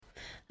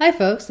Hi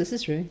folks, this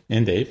is Rue.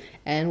 And Dave.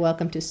 And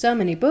welcome to So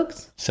Many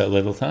Books. So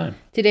Little Time.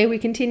 Today we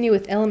continue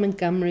with Ella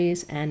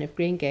Montgomery's Anne of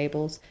Green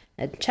Gables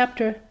at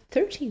chapter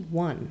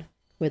 31,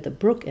 Where the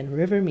Brook and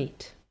River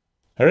Meet.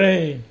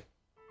 Hooray!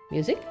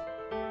 Music?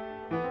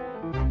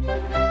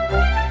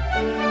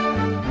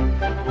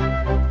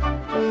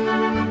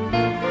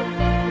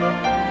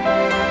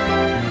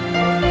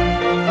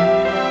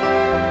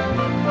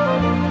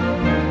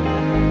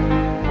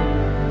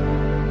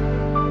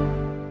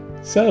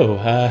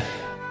 So,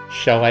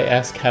 shall I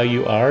ask how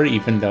you are,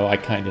 even though I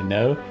kind of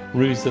know?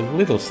 Rue's a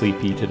little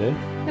sleepy today.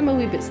 I'm a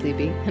wee bit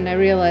sleepy, and I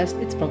realized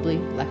it's probably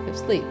lack of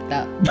sleep.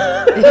 That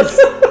is,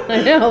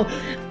 I know.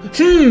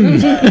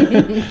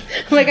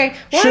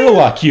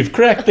 Sherlock, you've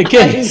cracked the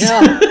case.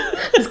 I know.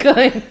 It's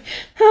going,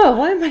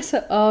 why am I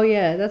so... Oh,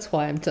 yeah, that's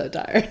why I'm so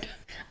tired.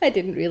 I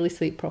didn't really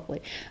sleep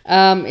properly.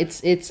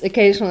 It's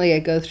occasionally I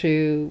go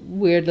through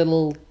weird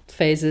little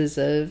phases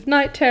of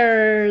night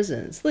terrors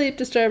and sleep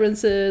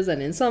disturbances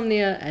and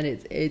insomnia, and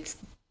it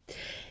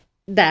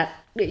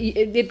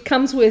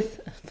comes with...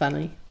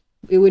 Funny,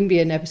 it wouldn't be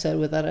an episode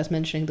without us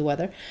mentioning the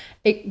weather.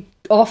 It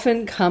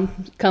often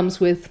comes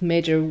with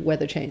major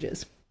weather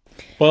changes.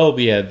 Well,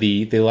 yeah,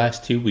 the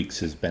last 2 weeks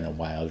has been a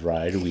wild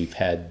ride. We've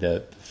had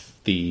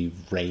the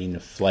rain,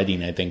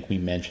 flooding, I think we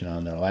mentioned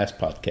on our last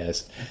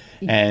podcast.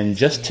 And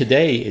just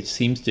today, it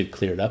seems to have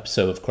cleared up.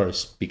 So, of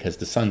course, because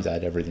the sun's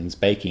out, everything's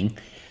baking.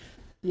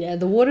 Yeah,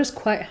 the water's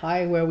quite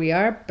high where we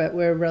are, but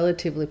we're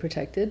relatively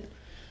protected.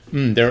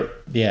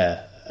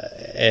 Yeah.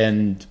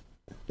 And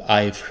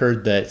I've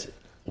heard that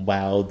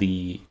while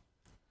the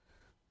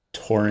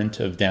torrent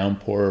of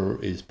downpour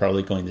is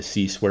probably going to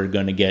cease, we're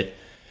going to get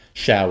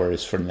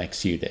showers for the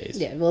next few days.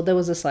 Yeah, well, there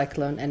was a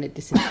cyclone, and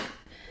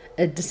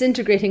a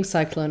disintegrating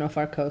cyclone off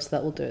our coast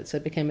that will do it. So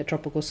it became a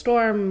tropical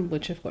storm,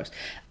 which, of course.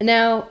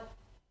 Now,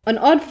 an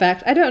odd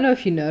fact, I don't know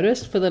if you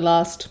noticed, for the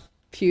last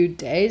few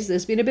days,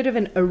 there's been a bit of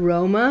an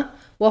aroma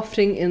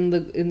wafting in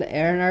the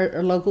air in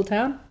our local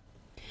town.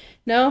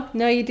 No,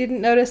 you didn't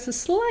notice the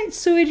slight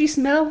sewagey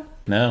smell?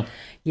 No.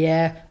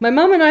 Yeah, my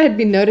mum and I had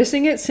been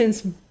noticing it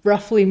since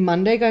roughly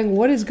Monday, going,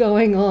 what is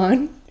going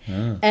on?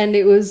 Oh. And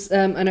it was,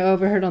 and I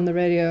overheard on the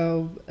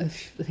radio, I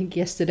think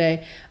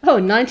yesterday,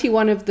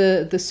 91 of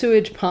the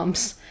sewage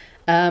pumps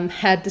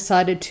had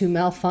decided to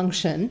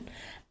malfunction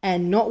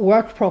and not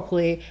work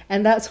properly,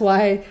 and that's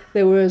why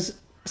there was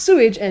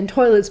sewage and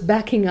toilets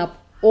backing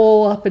up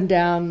all up and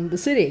down the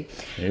city.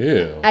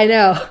 Ew. I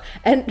know.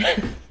 And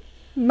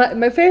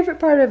my favorite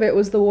part of it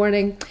was the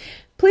warning,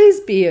 please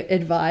be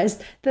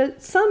advised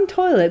that some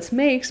toilets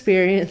may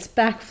experience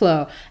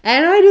backflow.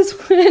 And I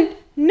just went,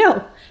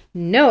 no.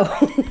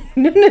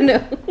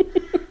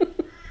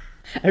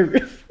 I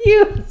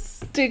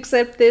refuse to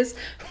accept this.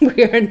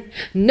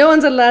 No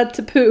one's allowed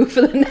to poo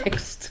for the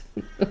next.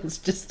 It was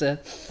just a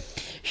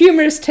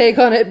humorous take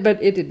on it,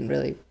 but it didn't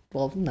really.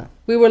 Well, no.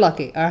 We were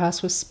lucky. Our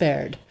house was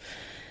spared.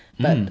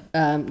 But yeah.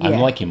 I'm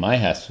lucky my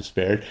house was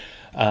spared.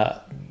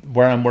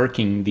 Where I'm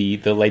working, the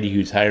lady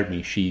who's hired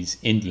me, she's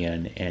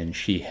Indian, and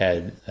she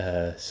had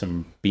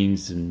some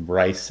beans and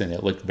rice, and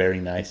it looked very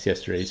nice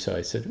yesterday. So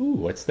I said, "Ooh,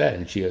 what's that?"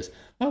 And she goes,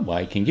 "Oh, well,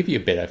 I can give you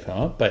a bit." I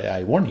thought, but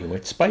I warn you,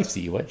 it's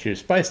spicy. What's your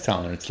spice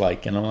tolerance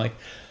like? And I'm like,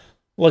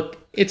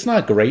 look, it's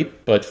not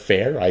great, but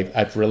fair.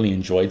 I've really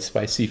enjoyed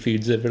spicy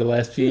foods over the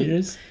last few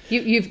years.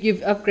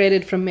 You've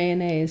upgraded from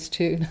mayonnaise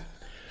too.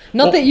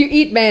 Not that you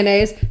eat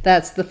mayonnaise.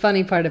 That's the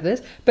funny part of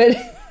this, but.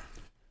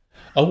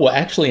 Oh, well,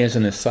 actually, as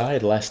an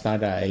aside, last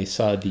night I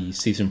saw the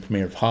season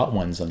premiere of Hot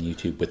Ones on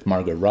YouTube with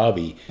Margot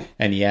Robbie,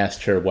 and he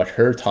asked her what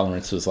her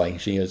tolerance was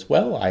like. She goes,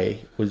 well, I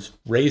was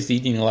raised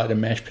eating a lot of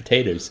mashed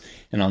potatoes.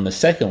 And on the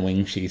second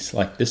wing, she's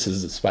like, this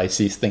is the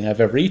spiciest thing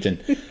I've ever eaten.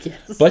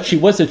 Yes. But she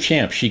was a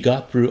champ. She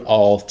got through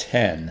all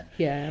 10.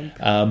 Yeah.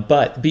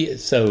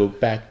 So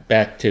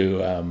back to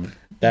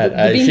that.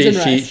 The beans and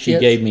rice, she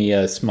gave me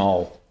a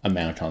small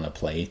amount on a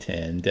plate,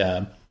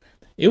 and...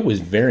 it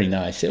was very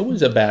nice. It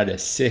was about a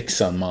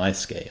 6 on my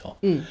scale.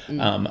 And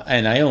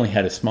I only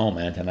had a small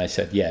amount, and I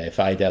said, yeah, if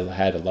I'd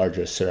had a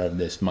larger serve,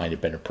 this might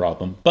have been a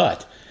problem.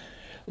 But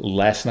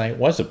last night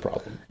was a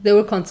problem. There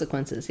were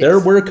consequences. Yes. There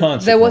were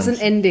consequences. There was an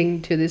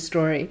ending to this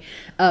story,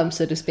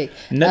 so to speak.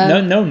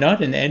 No,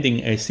 not an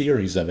ending, a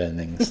series of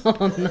endings.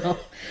 Oh, no.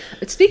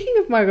 Speaking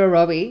of Margot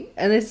Robbie,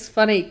 and it's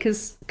funny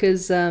because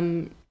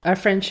our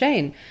friend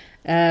Shane,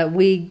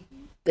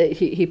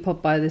 he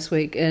popped by this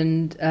week,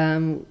 and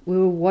we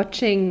were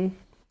watching.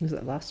 Was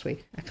it last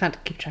week? I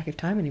can't keep track of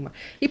time anymore.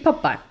 He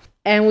popped by,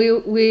 and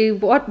we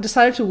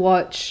decided to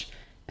watch.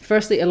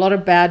 Firstly, a lot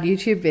of bad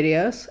YouTube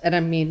videos, and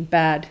I mean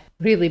bad,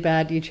 really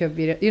bad YouTube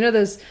videos. You know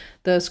those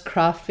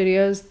craft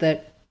videos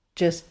that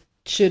just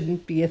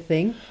shouldn't be a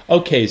thing.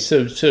 Okay,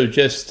 so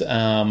just.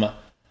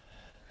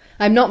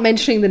 I'm not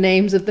mentioning the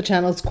names of the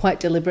channels quite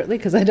deliberately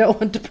because I don't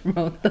want to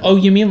promote them. Oh,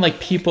 you mean like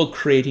people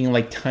creating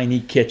like tiny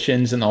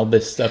kitchens and all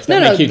this stuff?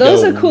 No,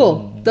 those are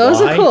cool. Those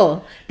are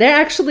cool. They're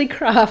actually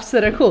crafts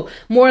that are cool.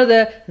 More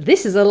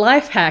this is a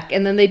life hack,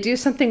 and then they do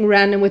something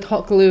random with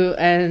hot glue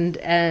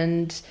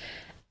and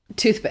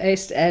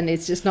toothpaste, and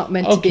it's just not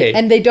meant to be. Okay.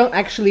 And they don't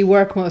actually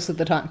work most of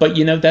the time. But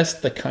that's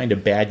the kind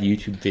of bad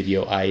YouTube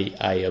video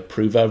I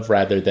approve of,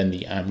 rather than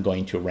the I'm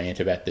going to rant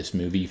about this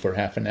movie for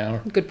half an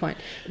hour. Good point.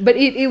 But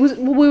it was,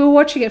 we were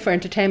watching it for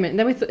entertainment,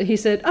 and then he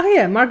said, "Oh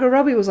yeah, Margot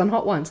Robbie was on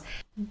Hot Ones."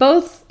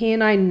 Both he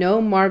and I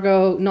know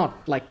Margot,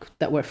 not like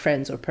that we're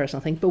friends or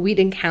personal thing, but we'd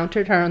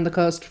encountered her on the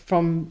coast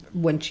from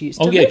when she used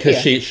to live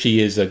because here.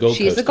 she is a Gold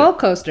She's a Gold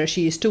Coaster.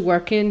 She used to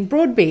work in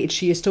Broadbeach.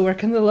 She used to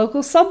work in the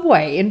local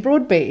subway in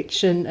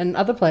Broadbeach and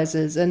other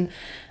places. And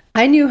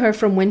I knew her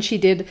from when she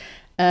did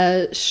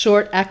a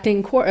short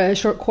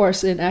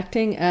course in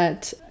acting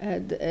at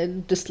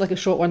just like a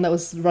short one that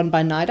was run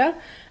by NIDA.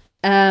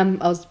 I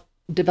was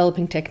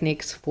developing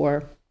techniques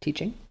for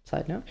teaching,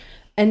 side note.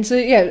 And so,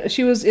 yeah,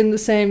 she was in the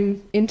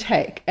same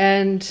intake.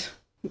 And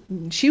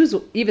she was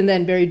even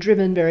then very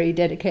driven, very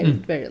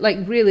dedicated, very, like,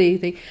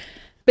 really...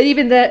 But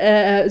even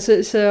that,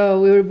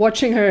 so we were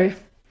watching her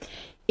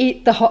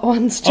eat the Hot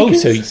Ones chicken. Oh,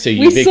 so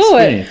you've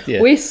experienced it.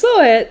 Yeah. We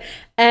saw it,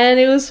 and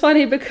it was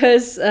funny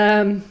because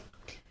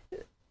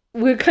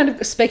we were kind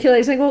of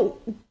speculating, saying, well,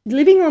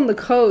 living on the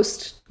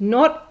coast,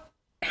 not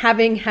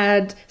having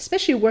had,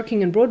 especially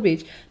working in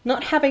Broadbeach,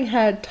 not having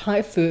had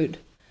Thai food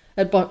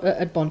at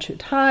Bon Chu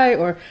Thai,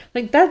 or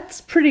like that's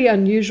pretty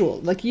unusual.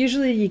 Like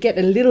usually you get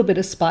a little bit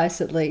of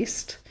spice at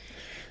least.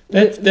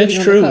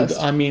 That's true.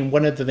 I mean,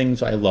 one of the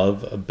things I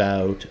love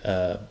about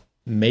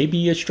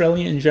maybe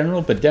Australia in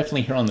general, but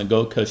definitely here on the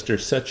Gold Coast,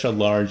 there's such a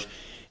large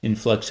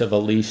influx of at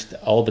least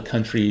all the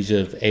countries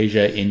of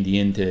Asia,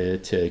 Indian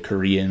to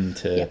Korean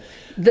to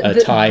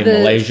Thai, the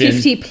Malaysian.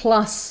 50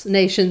 plus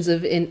nations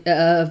of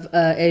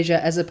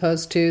Asia, as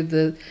opposed to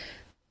the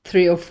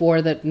 3 or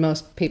 4 that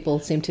most people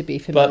seem to be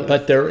familiar with.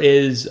 But there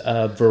is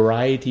a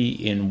variety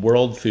in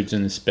world foods,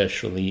 and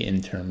especially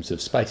in terms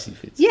of spicy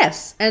foods.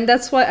 Yes, and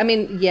that's why, I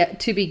mean, yeah,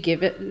 to be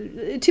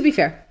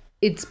fair,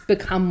 it's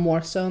become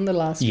more so in the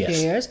last few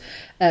years,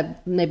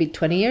 maybe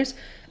 20 years,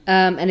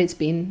 and it's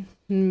been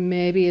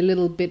maybe a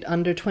little bit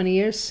under 20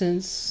 years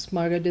since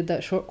Margot did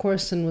that short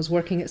course and was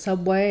working at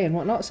Subway and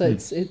whatnot, so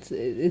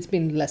it's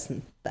been less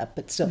than that,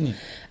 but still.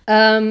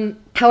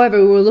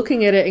 However, we were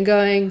looking at it and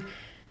going...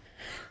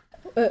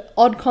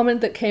 odd comment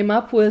that came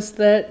up was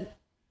that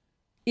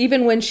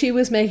even when she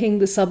was making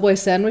the Subway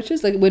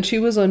sandwiches, like when she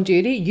was on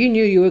duty, you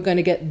knew you were going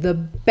to get the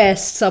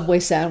best Subway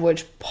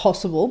sandwich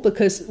possible,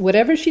 because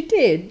whatever she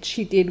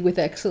did with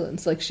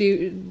excellence. Like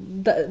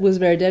that was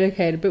very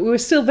dedicated. But we were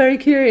still very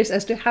curious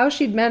as to how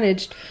she'd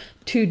managed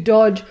to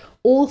dodge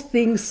all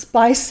things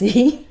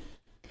spicy.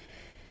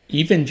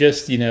 Even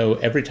just,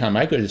 every time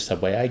I go to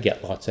Subway, I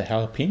get lots of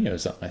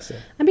jalapenos on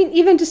myself. I mean,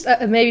 even just,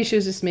 maybe she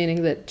was just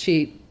meaning that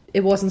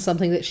it wasn't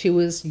something that she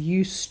was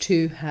used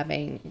to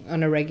having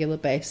on a regular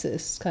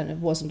basis, kind of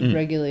wasn't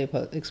regularly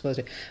exposed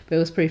to. But it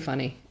was pretty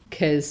funny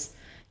because,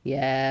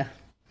 yeah.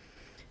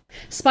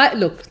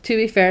 Look, to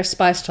be fair,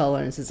 spice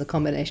tolerance is a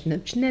combination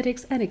of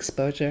genetics and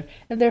exposure,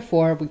 and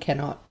therefore we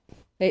cannot.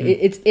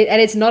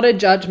 It's not a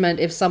judgment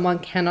if someone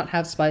cannot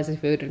have spicy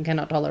food and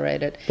cannot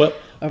tolerate it, or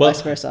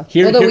vice versa.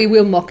 Although we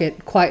will mock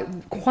it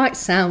quite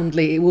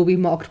soundly. It will be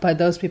mocked by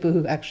those people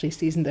who actually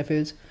season their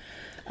foods.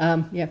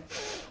 Yeah.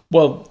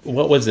 Well,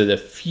 what was it? A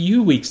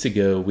few weeks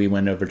ago, we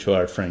went over to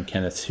our friend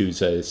Kenneth,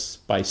 who's a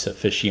spice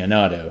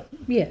aficionado.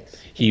 Yes.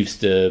 He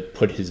used to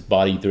put his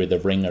body through the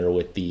ringer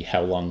with the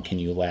How Long Can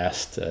You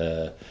Last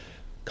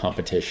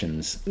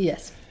competitions.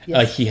 Yes.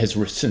 He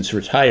has since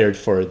retired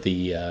for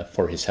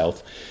his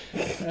health,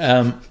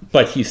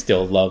 but he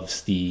still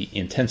loves the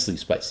intensely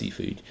spicy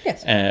food.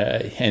 Yes.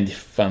 And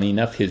funny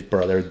enough, his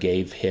brother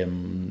gave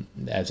him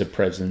as a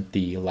present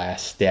the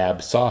Last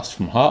Dab sauce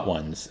from Hot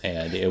Ones,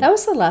 and that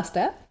was the Last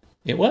Dab.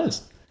 It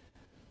was,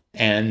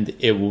 and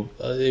it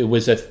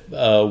was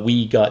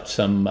we got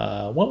some.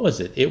 What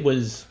was it? It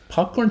was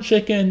popcorn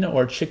chicken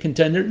or chicken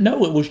tender.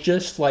 No, it was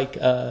just like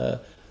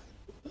potato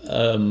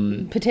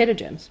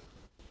gems.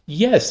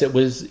 Yes, it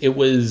was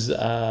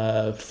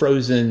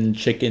frozen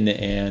chicken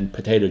and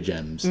potato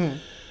gems,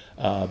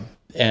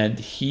 and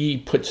he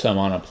put some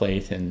on a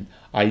plate, and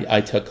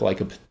I took like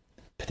a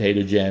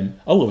potato gem.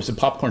 Oh, it was a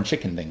popcorn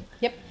chicken thing.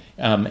 Yep.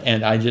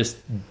 And I just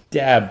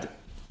dabbed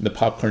the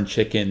popcorn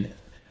chicken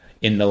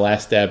in the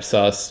Last Dab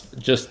sauce,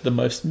 just the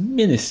most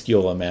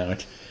minuscule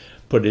amount,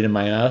 put it in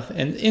my mouth,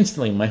 and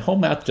instantly my whole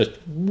mouth just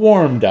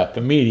warmed up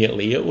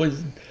immediately.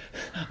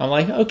 I'm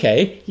like,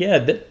 okay,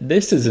 yeah,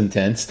 this is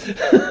intense. I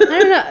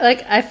don't know,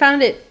 like, I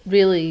found it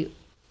really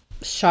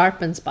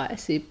sharp and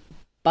spicy,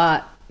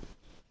 but,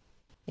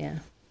 yeah.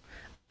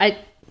 I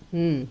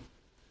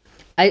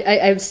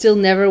still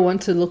never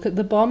want to look at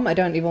the bomb. I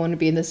don't even want to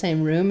be in the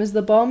same room as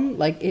the bomb.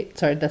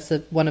 That's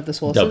one of the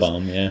sources. Da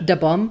bomb, yeah. Da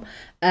bomb.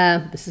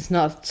 This is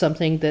not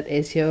something that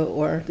ASIO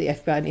or the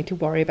FBI need to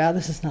worry about.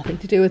 This has nothing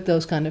to do with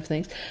those kind of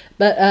things.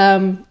 But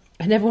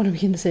I never want to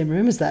be in the same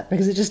room as that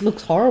because it just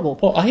looks horrible.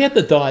 Well, I had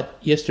the thought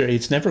yesterday.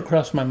 It's never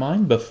crossed my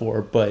mind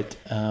before, but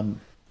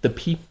the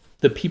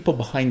people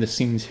behind the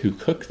scenes who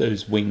cook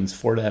those wings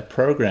for that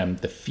program,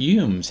 the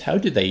fumes, how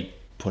did they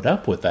put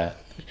up with that?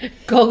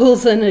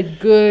 Goggles and a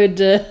good,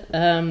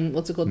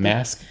 what's it called?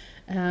 Mask?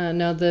 I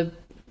know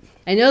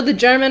the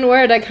German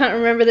word. I can't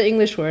remember the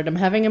English word. I'm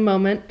having a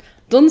moment.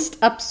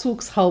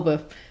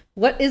 Dunstabzugshaube.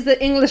 What is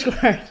the English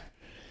word?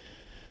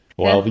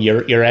 Well,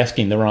 you're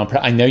asking the wrong.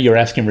 I know you're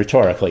asking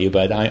rhetorically,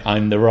 but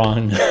I'm the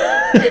wrong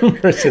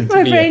person.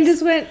 My brain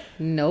just went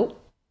nope.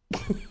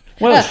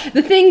 Well,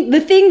 the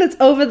thing that's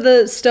over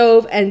the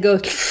stove and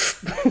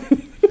goes.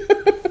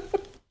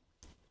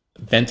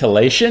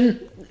 Ventilation.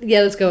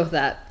 Yeah, let's go with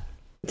that.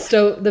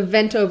 Stove, the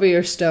vent over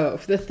your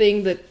stove, the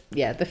thing that,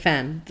 the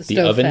fan, the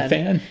stove oven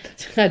fan.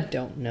 I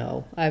don't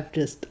know. I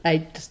just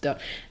don't.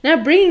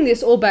 Now bringing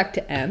this all back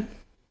to Anne.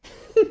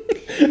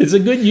 It's a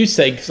good you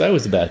say because I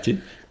was about to.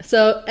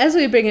 So as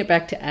we bring it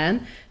back to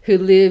Anne, who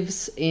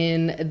lives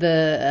in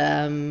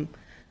the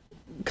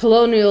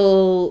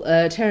colonial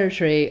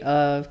territory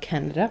of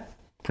Canada,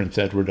 Prince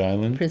Edward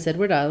Island,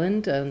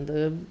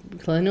 the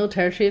colonial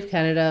territory of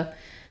Canada,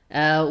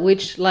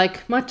 which,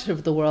 like much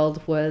of the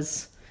world,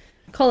 was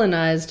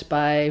colonized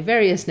by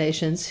various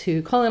nations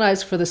who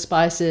colonized for the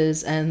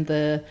spices and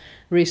the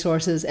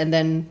resources and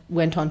then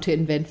went on to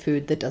invent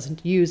food that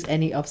doesn't use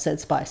any of said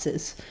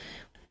spices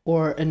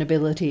or an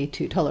ability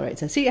to tolerate.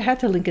 So see, I had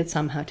to link it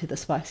somehow to the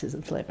spices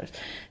and flavors.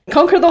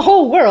 Conquer the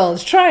whole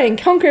world, try and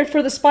conquer it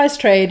for the spice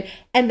trade,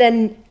 and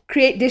then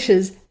create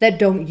dishes that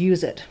don't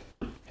use it.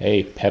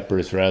 Hey, pepper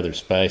is rather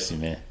spicy,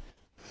 man.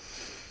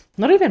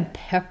 Not even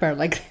pepper,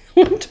 like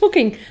I'm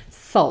talking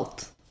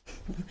salt.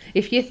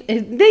 If you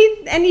and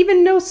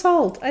even no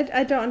salt,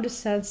 I don't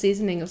understand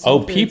seasoning of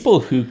salt. Oh, people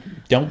who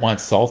don't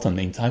want salt on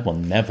things, I will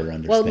never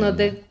understand. Well,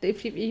 no,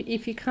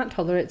 if you can't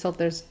tolerate salt,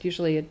 there's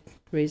usually a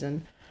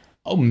reason.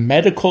 Oh,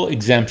 medical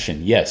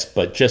exemption, yes,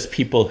 but just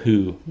people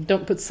who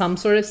don't put some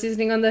sort of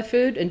seasoning on their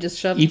food and just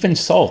shove even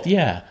salt,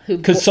 yeah,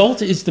 because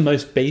salt is the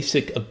most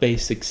basic of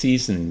basic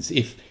seasonings.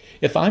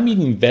 If I'm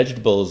eating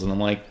vegetables and I'm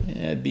like,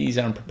 these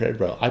aren't prepared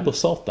well, I will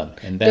salt them.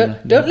 And then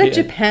don't let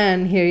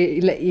Japan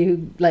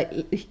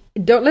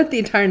don't let the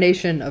entire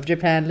nation of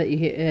Japan let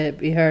you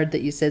be heard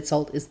that you said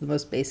salt is the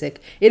most basic.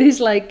 It is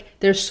like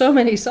there's so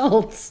many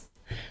salts.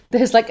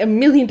 There's like a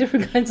million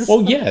different kinds of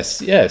salt. Oh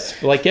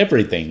yes, like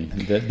everything.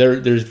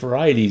 There's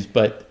varieties,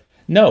 but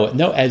no,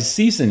 as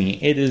seasoning,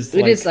 it is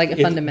like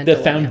a fundamental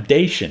the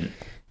foundation.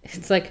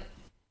 It's like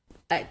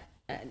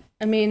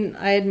I mean,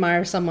 I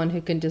admire someone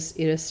who can just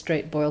eat a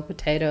straight boiled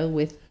potato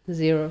with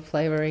zero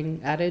flavoring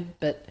added,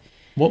 but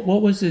what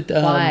was it?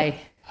 Why?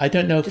 I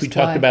don't know if we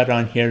talked about it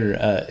on here.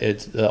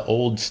 It's the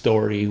old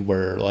story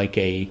where like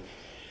a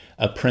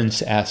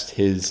prince asked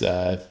his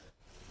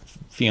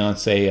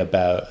fiance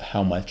about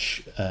how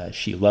much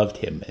she loved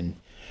him, and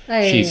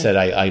she said,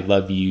 "I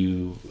love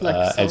you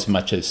as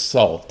much as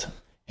salt,"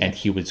 and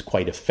he was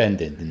quite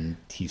offended, and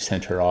he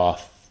sent her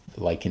off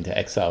like into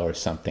exile or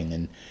something,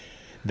 and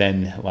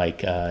then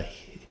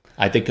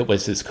I think it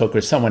was his cook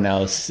or someone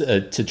else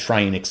to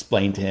try and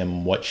explain to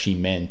him what she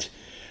meant,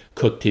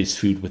 cooked his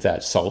food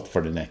without salt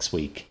for the next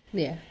week.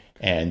 Yeah.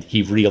 And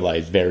he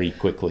realized very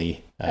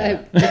quickly.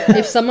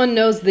 If someone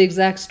knows the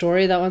exact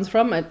story that one's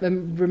from,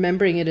 I'm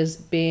remembering it as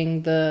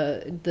being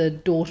the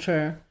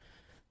daughter,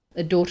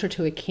 a daughter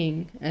to a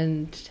king,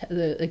 and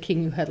a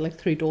king who had like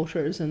 3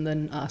 daughters, and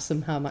then asked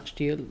them how much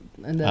do you,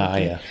 and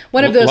then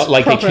one of those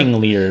like proper, a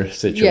King Lear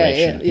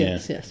situation.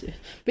 Yes.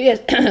 But yes,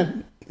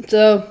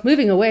 so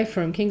moving away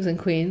from kings and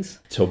queens,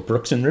 to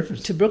brooks and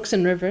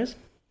rivers,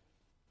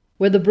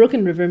 where the brook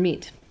and river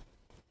meet.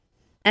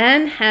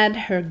 Anne had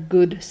her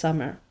good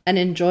summer and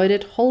enjoyed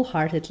it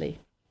wholeheartedly.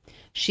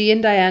 She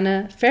and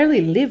Diana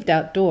fairly lived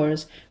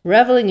outdoors,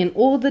 reveling in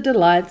all the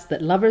delights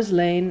that Lover's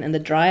Lane and the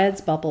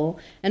Dryad's Bubble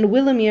and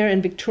Willowmere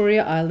and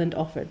Victoria Island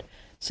offered.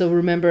 So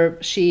remember,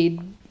 she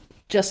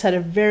just had a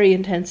very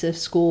intensive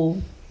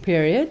school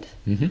period,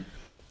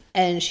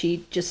 and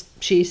she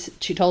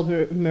told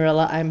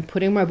Marilla, "I'm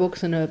putting my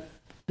books in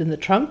the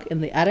trunk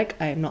in the attic.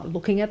 I am not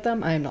looking at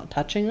them. I am not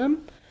touching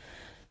them.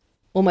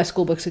 All my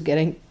school books are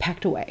getting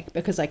packed away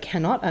because I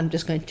cannot. I'm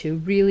just going to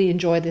really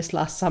enjoy this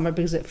last summer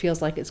because it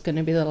feels like it's going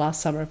to be the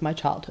last summer of my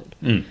childhood."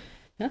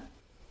 Yeah.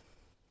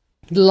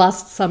 The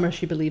last summer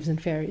she believes in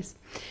fairies,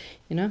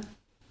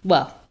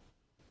 Well,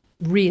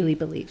 really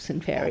believes in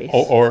fairies.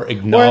 Or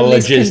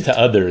acknowledges to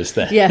others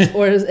that. Yes,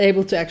 or is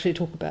able to actually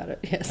talk about it,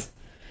 yes.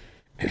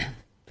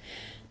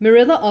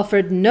 Marilla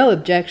offered no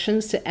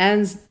objections to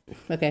Anne's...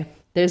 Okay,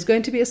 there's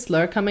going to be a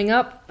slur coming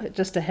up,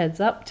 just a heads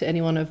up to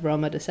anyone of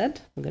Roma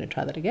descent. I'm going to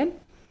try that again.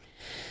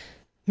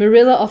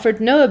 Marilla offered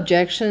no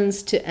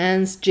objections to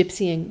Anne's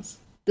gypsyings.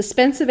 The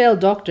Spencervale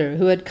doctor,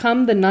 who had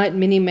come the night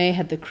Minnie May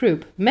had the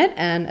croup, met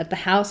Anne at the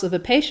house of a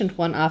patient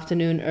one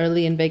afternoon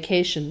early in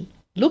vacation,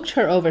 looked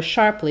her over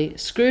sharply,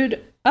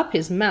 screwed up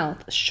his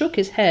mouth, shook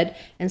his head,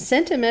 and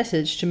sent a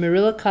message to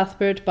Marilla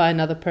Cuthbert by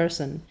another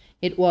person.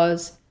 It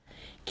was,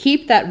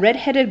 "Keep that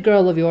red-headed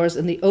girl of yours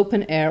in the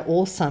open air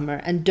all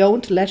summer, and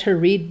don't let her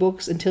read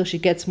books until she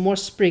gets more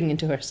spring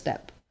into her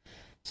step."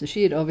 So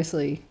she had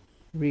obviously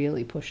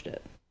really pushed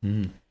it.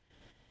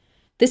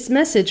 This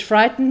message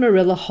frightened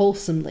Marilla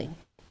wholesomely.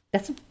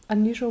 That's an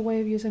unusual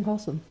way of using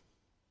wholesome.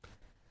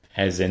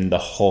 As in the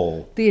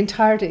whole. The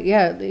entirety,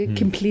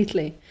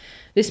 completely.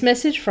 This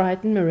message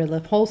frightened Marilla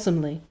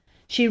wholesomely.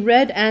 She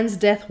read Anne's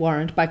death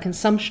warrant by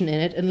consumption in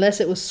it unless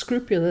it was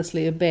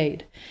scrupulously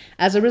obeyed.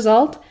 As a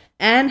result,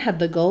 Anne had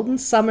the golden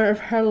summer of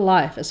her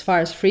life as far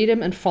as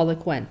freedom and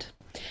frolic went.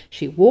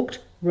 She walked,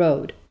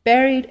 rode,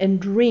 buried, and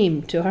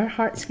dreamed to her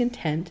heart's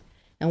content,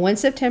 and when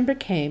September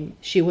came,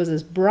 she was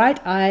as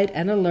bright-eyed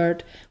and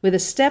alert, with a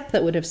step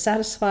that would have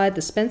satisfied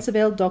the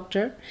Spencervale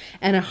doctor,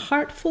 and a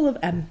heart full of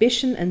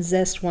ambition and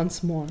zest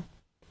once more.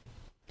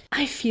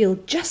 "I feel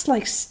just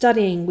like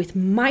studying with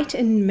might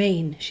and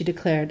main," she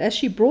declared, as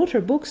she brought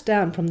her books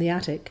down from the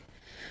attic.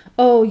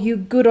 "Oh, you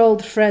good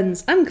old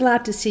friends, I'm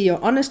glad to see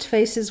your honest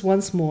faces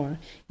once more.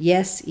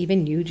 Yes,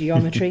 even you,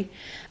 geometry.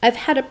 I've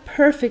had a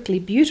perfectly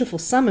beautiful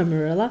summer,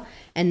 Marilla,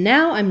 and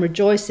now I'm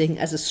rejoicing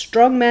as a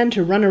strong man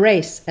to run a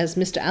race, as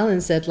Mr.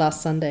 Allen said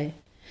last Sunday.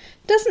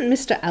 Doesn't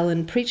Mr.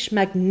 Allen preach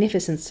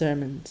magnificent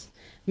sermons?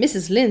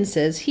 Mrs. Lynde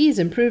says he is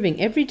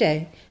improving every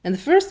day, and the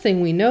first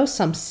thing we know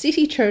some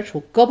city church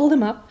will gobble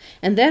him up,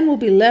 and then we'll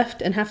be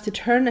left and have to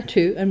turn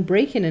to and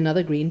break in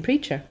another green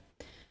preacher.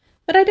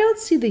 But I don't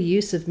see the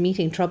use of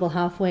meeting trouble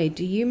halfway,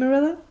 do you,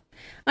 Marilla?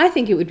 I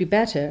think it would be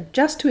better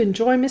just to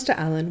enjoy Mr.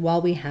 Allen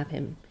while we have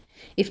him.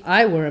 If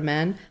I were a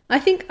man, I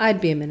think I'd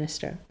be a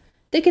minister.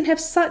 They can have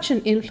such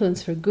an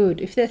influence for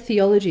good if their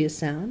theology is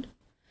sound.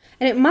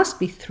 And it must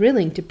be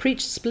thrilling to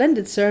preach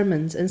splendid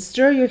sermons and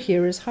stir your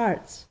hearers'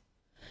 hearts.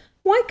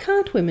 Why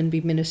can't women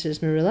be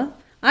ministers, Marilla?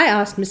 I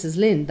asked Mrs.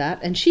 Lynde that,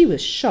 and she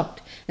was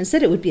shocked and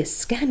said it would be a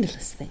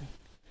scandalous thing.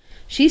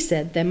 She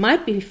said there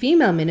might be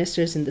female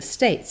ministers in the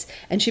States,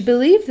 and she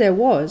believed there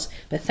was,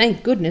 but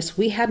thank goodness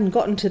we hadn't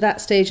gotten to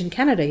that stage in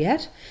Canada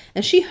yet,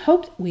 and she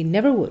hoped we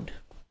never would.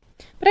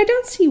 But I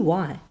don't see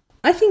why.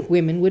 I think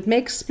women would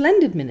make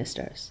splendid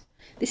ministers.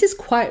 This is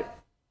quite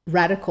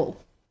radical.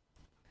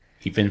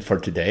 Even for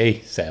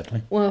today,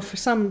 sadly. Well, for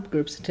some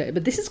groups today,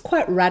 but this is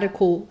quite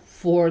radical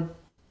for...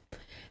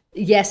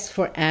 Yes,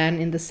 for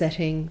Anne in the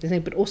setting,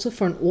 but also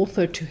for an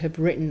author to have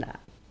written that.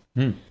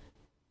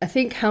 I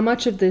think how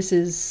much of this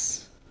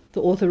is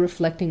the author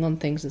reflecting on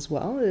things as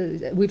well.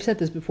 We've said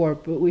this before,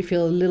 but we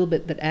feel a little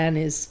bit that Anne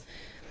is,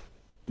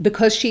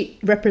 because she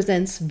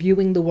represents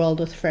viewing the world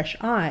with fresh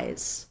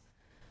eyes,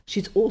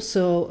 she's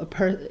also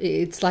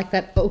it's like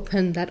that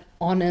open, that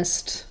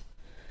honest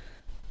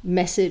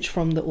message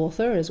from the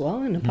author as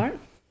well, in a part.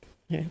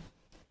 Yeah.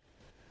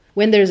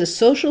 When there's a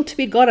social to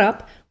be got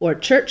up, or a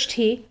church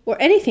tea, or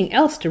anything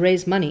else to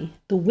raise money,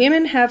 the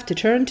women have to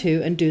turn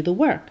to and do the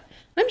work.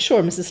 I'm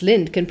sure Mrs.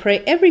 Lynde can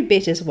pray every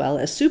bit as well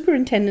as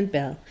Superintendent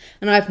Bell,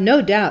 and I've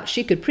no doubt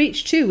she could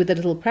preach too with a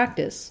little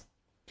practice.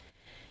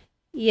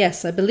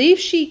 Yes, I believe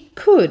she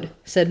could,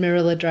 said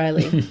Marilla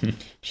dryly.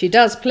 She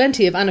does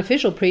plenty of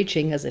unofficial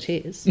preaching as it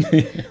is.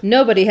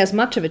 Nobody has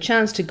much of a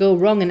chance to go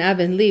wrong in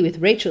Avonlea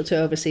with Rachel to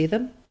oversee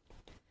them.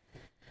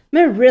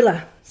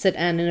 Marilla, said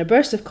Anne in a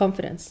burst of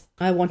confidence,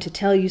 I want to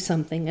tell you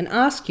something and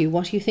ask you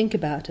what you think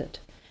about it.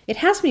 It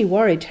has me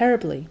worried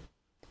terribly.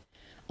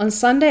 On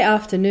Sunday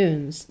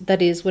afternoons,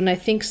 that is, when I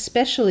think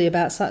specially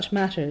about such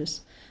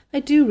matters,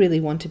 I do really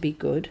want to be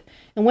good,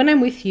 and when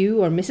I'm with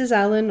you or Mrs.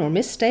 Allen or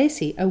Miss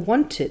Stacy, I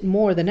want it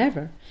more than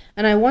ever,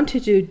 and I want to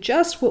do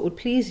just what would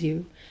please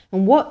you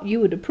and what you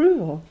would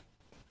approve of.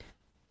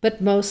 But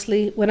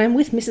mostly, when I'm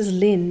with Mrs.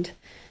 Lynde,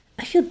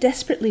 I feel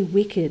desperately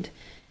wicked,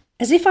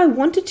 as if I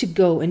wanted to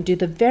go and do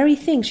the very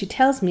thing she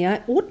tells me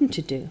I oughtn't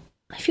to do.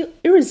 I feel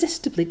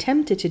irresistibly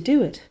tempted to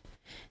do it.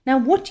 Now,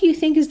 what do you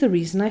think is the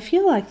reason I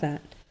feel like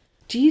that?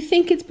 Do you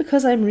think it's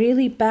because I'm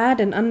really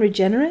bad and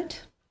unregenerate?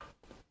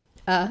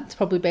 It's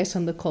probably based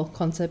on the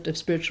concept of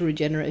spiritual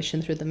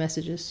regeneration through the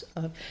messages.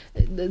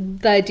 The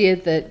idea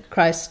that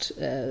Christ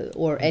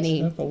or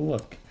any... Let's have a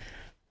look.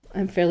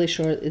 I'm fairly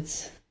sure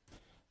it's...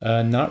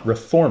 not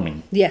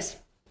reforming. Yes.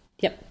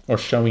 Yep. Or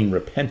showing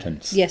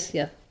repentance. Yes,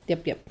 yeah.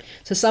 Yep.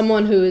 So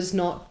someone who is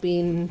not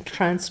being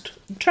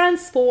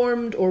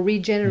transformed or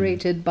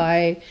regenerated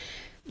by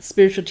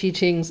spiritual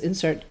teachings,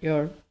 insert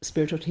your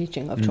spiritual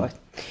teaching of choice.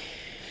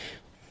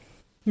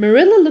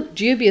 Marilla looked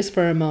dubious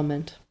for a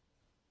moment.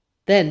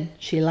 Then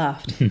she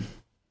laughed.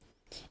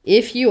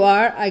 If you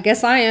are, I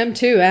guess I am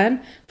too,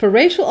 Anne, for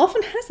Rachel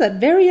often has that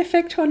very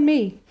effect on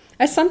me.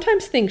 I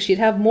sometimes think she'd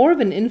have more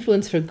of an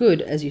influence for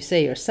good, as you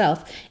say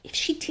yourself, if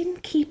she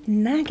didn't keep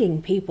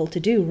nagging people to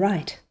do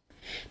right.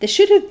 There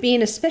should have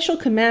been a special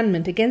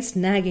commandment against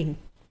nagging.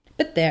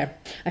 But there,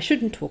 I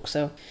shouldn't talk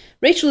so.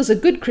 Rachel is a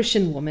good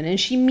Christian woman, and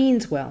she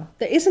means well.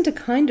 There isn't a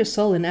kinder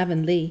soul in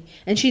Avonlea,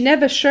 and she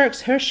never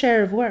shirks her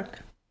share of work.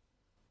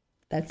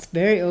 That's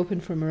very open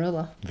for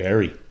Marilla.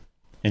 Very.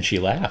 And she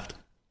laughed.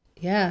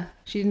 Yeah,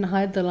 she didn't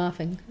hide the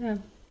laughing. Yeah.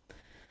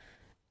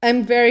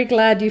 I'm very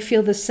glad you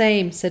feel the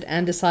same, said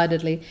Anne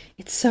decidedly.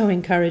 It's so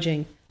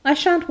encouraging. I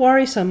shan't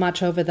worry so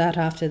much over that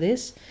after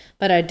this,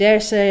 but I dare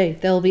say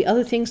there'll be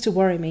other things to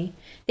worry me.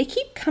 They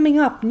keep coming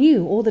up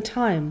new all the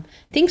time,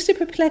 things to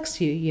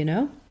perplex you, you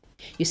know.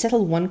 You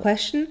settle one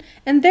question,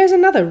 and there's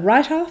another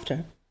right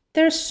after.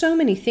 There are so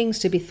many things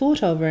to be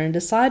thought over and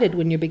decided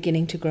when you're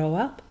beginning to grow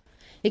up.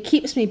 It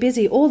keeps me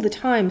busy all the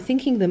time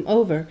thinking them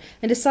over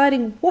and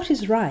deciding what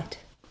is right.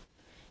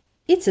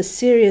 It's a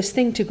serious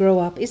thing to grow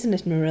up, isn't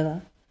it,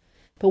 Marilla?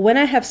 But when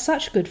I have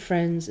such good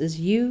friends as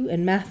you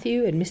and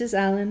Matthew and Mrs.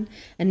 Allen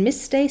and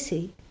Miss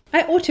Stacy,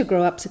 I ought to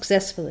grow up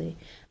successfully,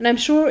 and I'm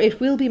sure it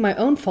will be my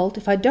own fault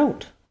if I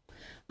don't.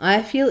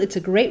 I feel it's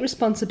a great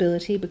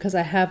responsibility because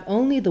I have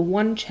only the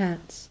one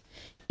chance.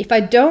 If I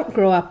don't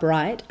grow up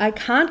right, I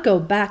can't go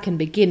back and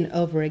begin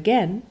over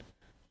again.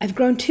 I've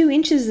grown 2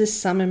 inches this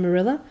summer,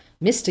 Marilla.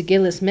 Mr.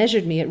 Gillis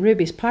measured me at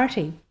Ruby's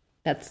party.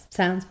 That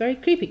sounds very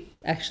creepy,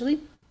 actually,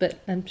 but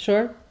I'm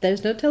sure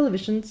there's no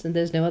televisions and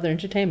there's no other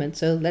entertainment,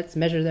 so let's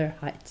measure their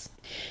heights.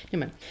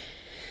 Never mind.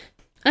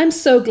 I'm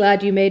so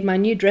glad you made my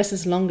new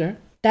dresses longer.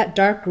 That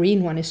dark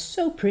green one is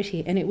so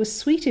pretty, and it was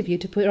sweet of you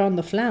to put on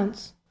the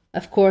flounce.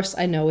 Of course,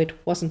 I know it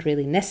wasn't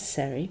really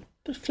necessary,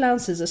 but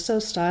flounces are so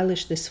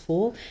stylish this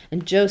fall,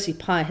 and Josie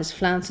Pye has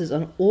flounces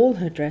on all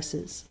her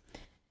dresses.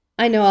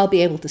 I know I'll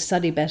be able to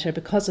study better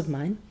because of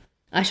mine.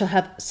 I shall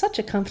have such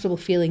a comfortable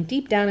feeling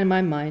deep down in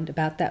my mind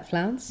about that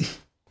flounce.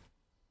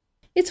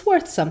 It's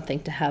worth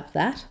something to have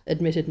that,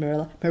 admitted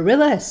Marilla.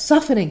 Marilla is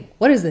softening.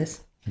 What is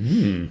this?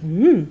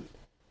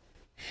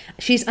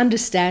 She's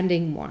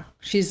understanding more.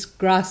 She's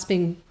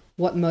grasping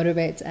what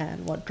motivates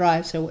Anne, what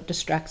drives her, what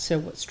distracts her,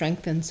 what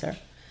strengthens her.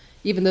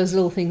 Even those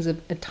little things, a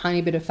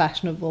tiny bit of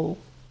fashionable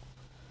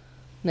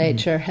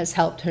nature has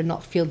helped her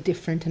not feel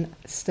different and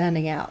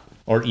standing out.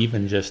 Or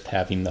even just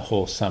having the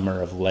whole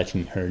summer of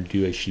letting her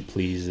do as she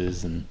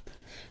pleases. And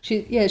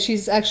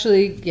she's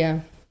actually.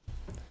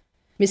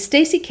 Miss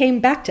Stacy came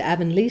back to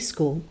Avonlea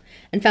School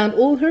and found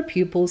all her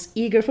pupils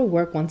eager for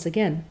work once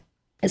again.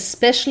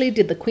 Especially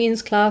did the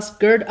Queen's class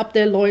gird up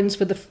their loins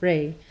for the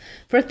fray,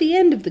 for at the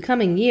end of the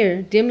coming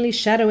year, dimly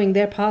shadowing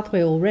their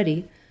pathway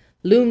already,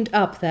 loomed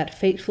up that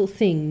fateful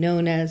thing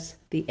known as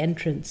the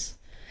entrance,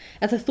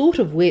 at the thought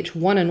of which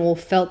one and all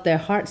felt their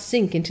hearts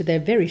sink into their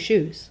very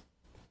shoes.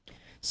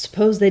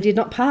 Suppose they did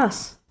not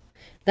pass?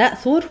 That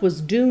thought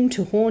was doomed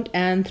to haunt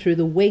Anne through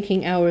the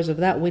waking hours of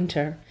that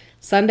winter,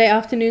 Sunday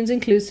afternoons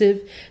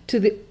inclusive, to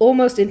the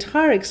almost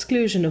entire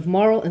exclusion of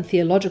moral and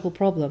theological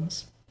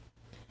problems.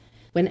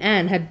 When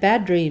Anne had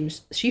bad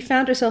dreams, she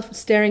found herself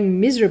staring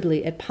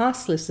miserably at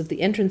pass lists of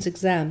the entrance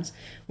exams,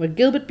 where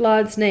Gilbert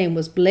Blythe's name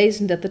was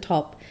blazoned at the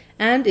top,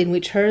 and in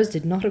which hers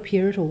did not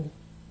appear at all.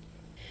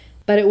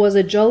 But it was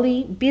a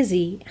jolly,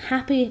 busy,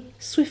 happy,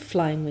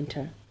 swift-flying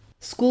winter.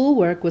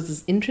 Schoolwork was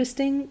as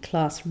interesting,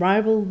 class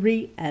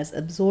rivalry as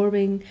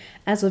absorbing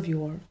as of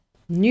yore.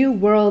 New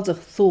worlds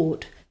of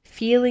thought,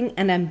 feeling,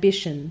 and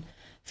ambition,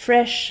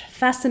 fresh,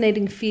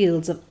 fascinating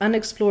fields of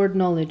unexplored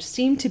knowledge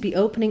seemed to be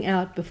opening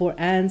out before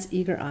Anne's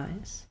eager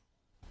eyes.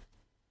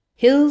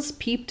 Hills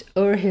peeped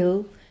o'er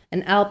hill,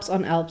 and Alps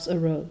on Alps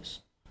arose.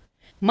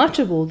 Much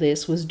of all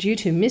this was due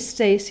to Miss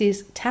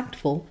Stacy's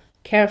tactful,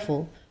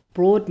 careful,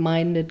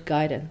 broad-minded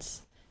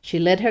guidance. She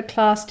led her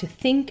class to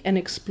think and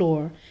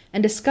explore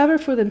and discover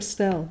for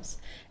themselves,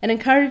 and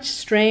encouraged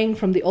straying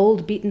from the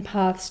old beaten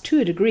paths to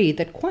a degree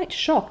that quite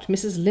shocked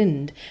Mrs.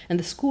 Lynde and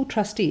the school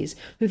trustees,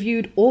 who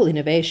viewed all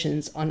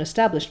innovations on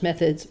established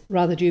methods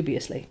rather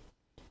dubiously.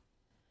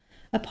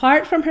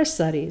 Apart from her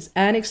studies,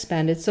 Anne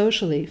expanded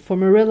socially, for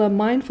Marilla,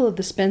 mindful of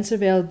the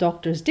Spencervale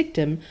doctor's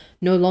dictum,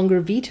 no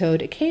longer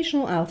vetoed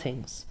occasional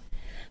outings.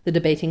 The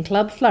debating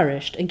club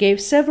flourished and gave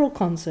several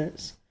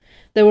concerts.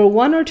 There were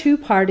 1 or 2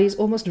 parties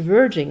almost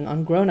verging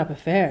on grown-up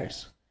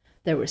affairs.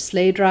 There were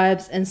sleigh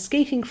drives and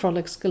skating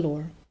frolics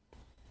galore.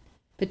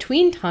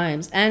 Between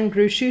times, Anne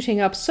grew shooting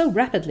up so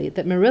rapidly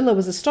that Marilla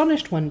was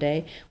astonished one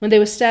day when they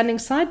were standing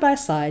side by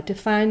side to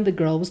find the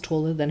girl was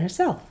taller than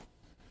herself.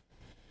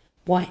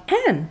 "Why,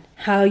 Anne,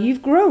 how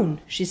you've grown,"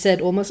 she said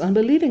almost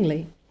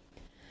unbelievingly.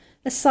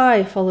 A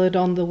sigh followed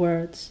on the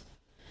words.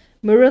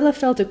 Marilla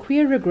felt a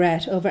queer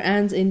regret over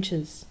Anne's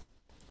inches.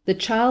 The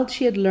child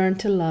she had learned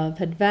to love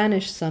had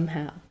vanished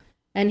somehow,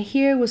 and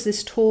here was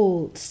this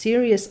tall,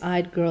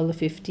 serious-eyed girl of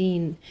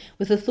 15,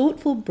 with the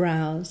thoughtful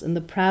brows and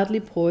the proudly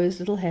poised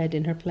little head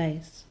in her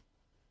place.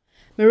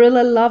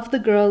 Marilla loved the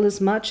girl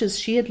as much as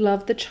she had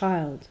loved the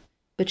child,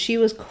 but she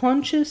was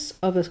conscious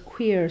of a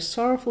queer,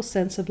 sorrowful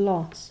sense of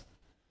loss.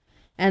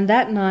 And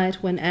that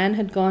night, when Anne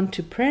had gone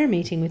to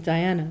prayer-meeting with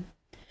Diana,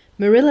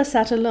 Marilla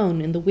sat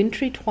alone in the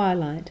wintry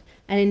twilight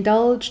and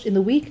indulged in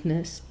the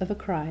weakness of a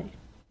cry.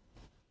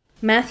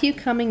 Matthew,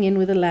 coming in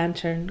with a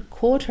lantern,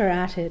 caught her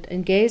at it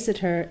and gazed at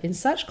her in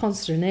such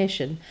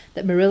consternation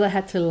that Marilla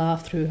had to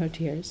laugh through her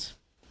tears.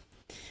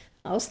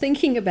 "I was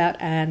thinking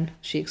about Anne,"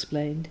 she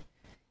explained.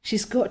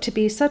 "She's got to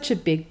be such a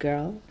big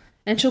girl,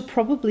 and she'll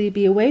probably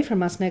be away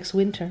from us next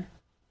winter.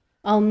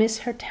 I'll miss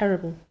her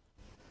terrible."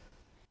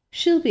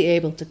 "She'll be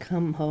able to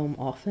come home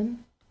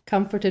often,"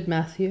 comforted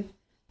Matthew,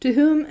 to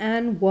whom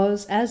Anne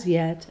was as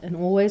yet, and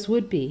always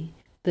would be,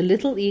 the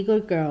little eager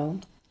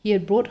girl he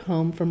had brought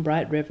home from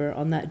Bright River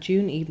on that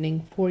June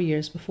evening 4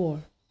 years before.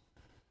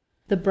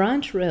 "The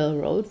branch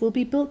railroad will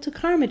be built to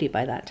Carmody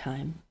by that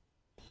time."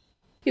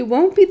 "It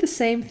won't be the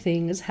same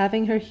thing as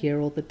having her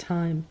here all the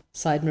time,"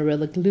 sighed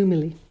Marilla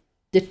gloomily,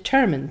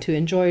 determined to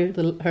enjoy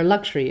her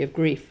luxury of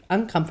grief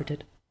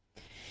uncomforted.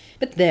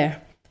 "But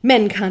there,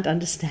 men can't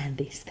understand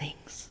these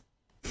things."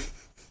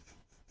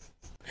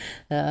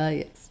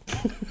 Yes.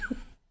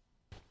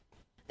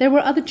 There were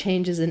other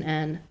changes in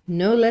Anne,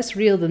 no less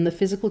real than the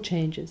physical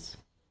changes.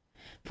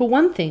 For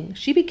one thing,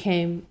 she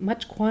became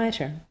much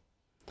quieter.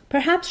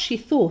 Perhaps she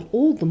thought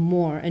all the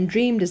more and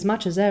dreamed as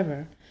much as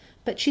ever,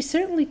 but she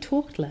certainly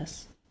talked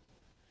less.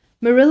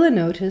 Marilla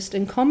noticed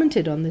and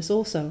commented on this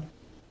also.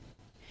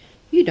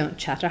 You don't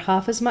chatter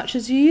half as much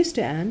as you used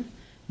to, Anne,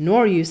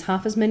 nor use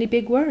half as many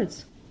big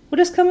words. What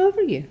has come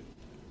over you?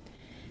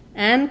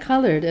 Anne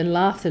coloured and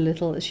laughed a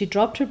little as she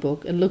dropped her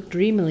book and looked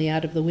dreamily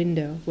out of the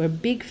window, where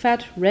big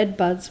fat red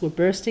buds were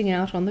bursting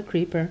out on the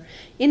creeper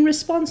in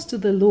response to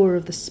the lure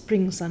of the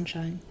spring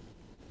sunshine.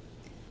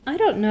 I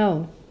don't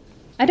know.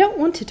 I don't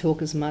want to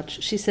talk as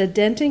much, she said,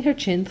 denting her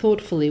chin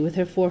thoughtfully with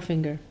her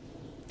forefinger.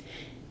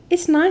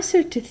 It's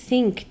nicer to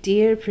think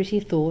dear, pretty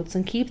thoughts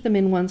and keep them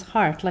in one's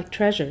heart like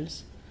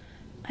treasures.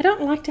 I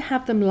don't like to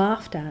have them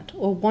laughed at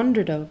or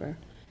wondered over.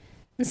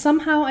 And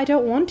somehow I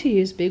don't want to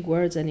use big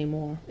words any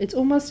more. It's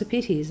almost a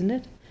pity, isn't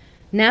it?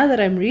 Now that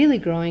I'm really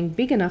growing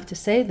big enough to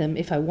say them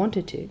if I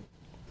wanted to.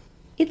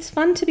 It's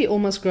fun to be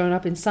almost grown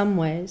up in some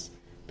ways,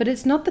 but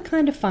it's not the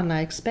kind of fun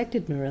I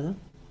expected, Marilla.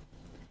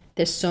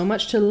 There's so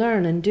much to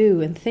learn and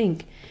do and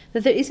think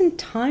that there isn't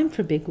time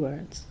for big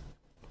words.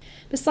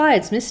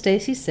 Besides, Miss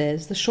Stacy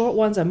says the short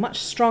ones are much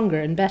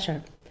stronger and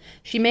better.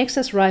 She makes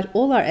us write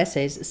all our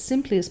essays as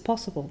simply as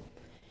possible.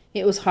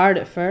 It was hard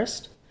at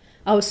first.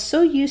 I was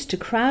so used to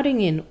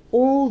crowding in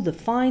all the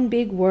fine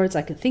big words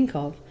I could think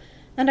of,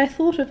 and I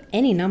thought of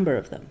any number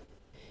of them.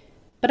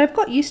 But I've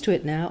got used to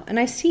it now, and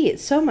I see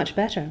it's so much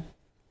better.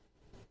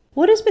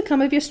 What has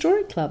become of your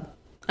story club?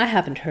 I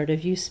haven't heard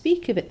of you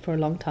speak of it for a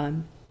long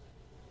time.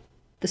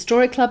 The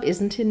story club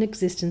isn't in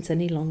existence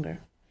any longer.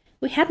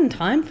 We hadn't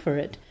time for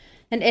it,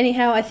 and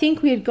anyhow I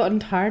think we had gotten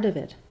tired of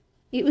it.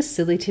 It was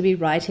silly to be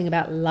writing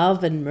about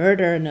love and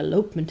murder and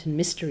elopement and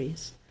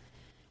mysteries.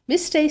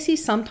 Miss Stacy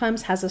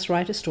sometimes has us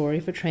write a story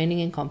for training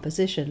in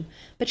composition,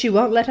 but she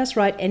won't let us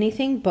write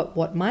anything but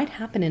what might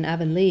happen in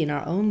Avonlea in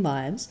our own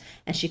lives,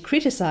 and she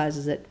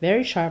criticizes it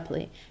very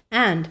sharply,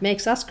 and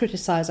makes us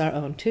criticize our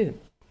own too.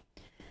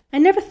 I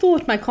never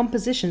thought my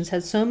compositions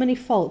had so many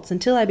faults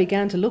until I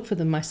began to look for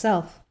them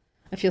myself.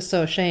 I feel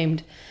so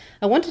ashamed.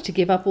 I wanted to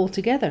give up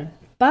altogether,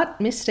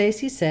 but Miss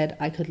Stacy said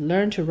I could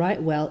learn to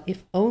write well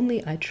if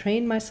only I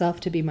trained myself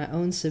to be my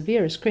own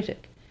severest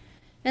critic,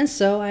 and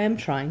so I am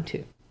trying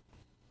to.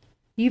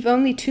 You've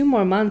only 2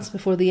 more months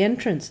before the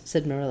entrance,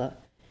 said Marilla.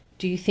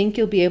 Do you think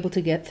you'll be able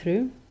to get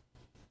through?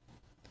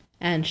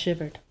 Anne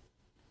shivered.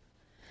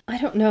 I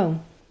don't know.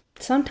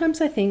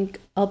 Sometimes I think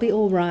I'll be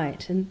all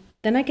right, and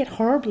then I get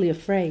horribly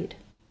afraid.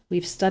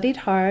 We've studied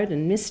hard,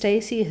 and Miss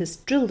Stacy has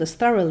drilled us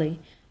thoroughly,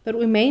 but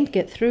we mayn't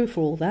get through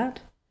for all that.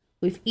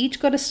 We've each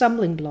got a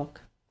stumbling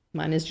block.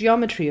 Mine is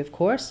geometry, of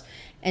course,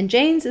 and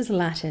Jane's is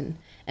Latin,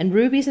 and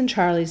Ruby's and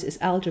Charlie's is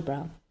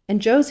algebra,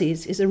 and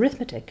Josie's is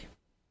arithmetic.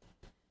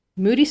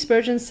 Moody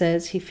Spurgeon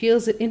says he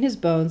feels it in his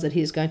bones that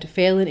he is going to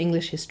fail in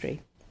English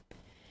history.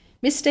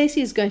 Miss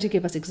Stacy is going to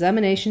give us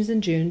examinations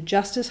in June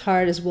just as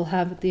hard as we'll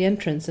have at the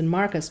entrance and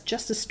mark us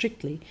just as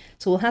strictly,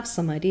 so we'll have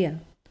some idea.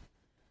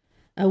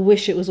 I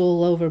wish it was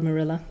all over,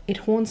 Marilla. It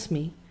haunts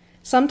me.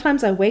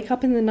 Sometimes I wake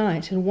up in the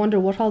night and wonder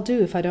what I'll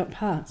do if I don't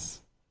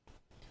pass.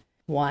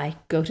 Why,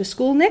 go to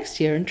school next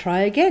year and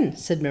try again,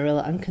 said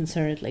Marilla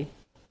unconcernedly.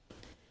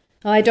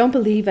 Oh, I don't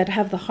believe I'd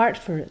have the heart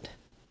for it.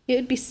 It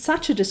would be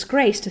such a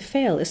disgrace to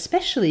fail,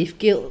 especially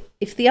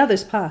if the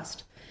others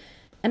passed.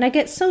 And I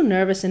get so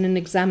nervous in an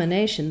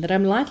examination that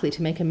I'm likely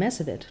to make a mess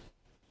of it.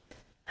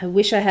 I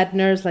wish I had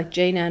nerves like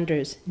Jane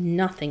Andrews.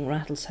 Nothing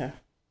rattles her.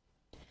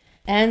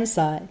 Anne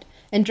sighed,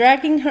 and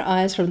dragging her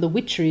eyes from the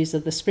witcheries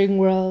of the spring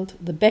world,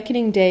 the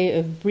beckoning day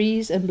of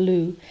breeze and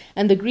blue,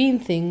 and the green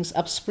things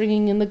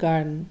upspringing in the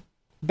garden,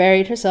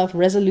 buried herself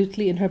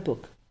resolutely in her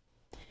book.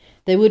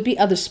 There would be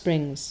other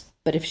springs,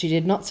 but if she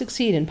did not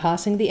succeed in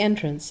passing the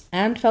entrance,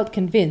 Anne felt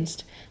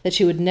convinced that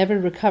she would never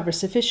recover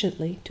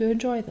sufficiently to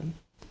enjoy them.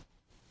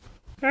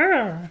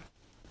 So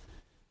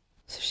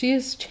she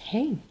has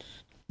changed.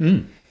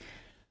 A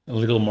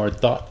little more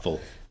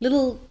thoughtful.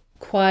 Little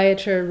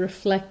quieter,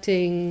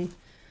 reflecting,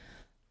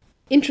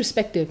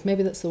 introspective.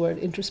 Maybe that's the word,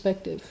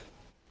 introspective.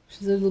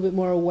 She's a little bit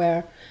more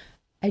aware.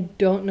 I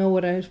don't know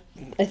what I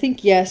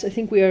think, yes, I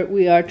think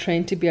we are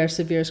trained to be our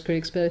severest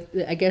critics, but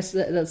I guess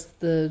that's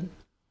the...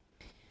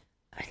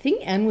 I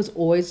think Anne was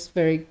always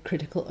very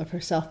critical of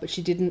herself, but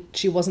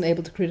she wasn't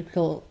able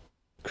to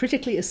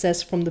critically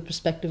assess from the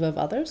perspective of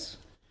others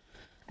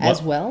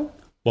as well.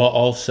 Well,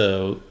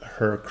 also,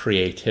 her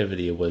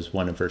creativity was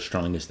one of her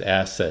strongest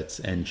assets,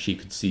 and she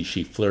could see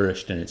she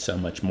flourished in it so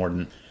much more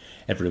than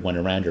everyone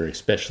around her,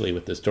 especially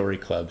with the story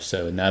club.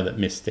 So now that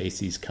Miss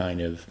Stacy's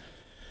kind of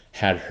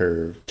had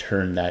her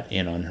turn that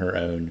in on her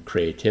own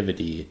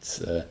creativity,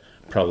 it's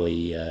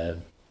probably...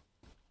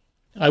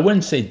 I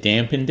wouldn't say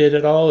dampened it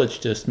at all. It's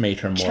just made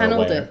her more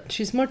channeled aware. It.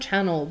 She's more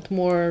channeled,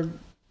 more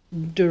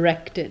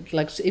directed.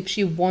 Like if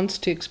she wants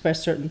to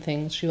express certain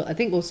things, she. I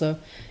think also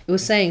it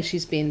was saying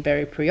she's been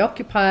very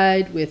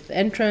preoccupied with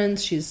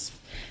entrance.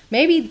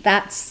 Maybe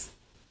that's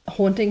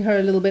haunting her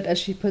a little bit, as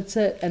she puts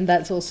it, and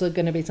that's also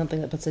going to be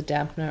something that puts a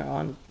dampener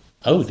on.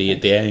 Oh,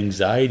 the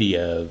anxiety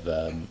of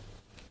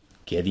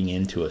getting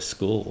into a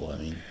school. I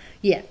mean,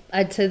 yeah,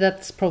 I'd say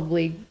that's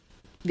probably,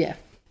 yeah.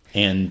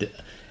 And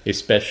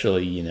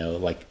especially,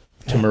 like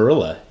to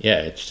Marilla,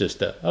 it's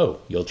just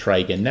you'll try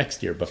again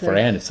next year. But for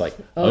Anne, it's like,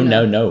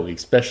 no.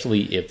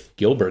 Especially if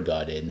Gilbert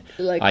got in,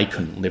 I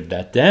couldn't live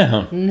that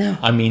down. No,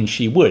 I mean,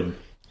 she would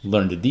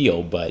learn to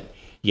deal, but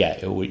yeah,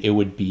 it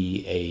would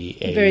be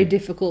a very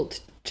difficult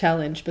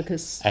challenge,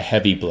 because a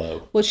heavy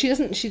blow. Well, she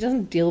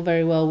doesn't deal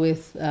very well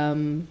with.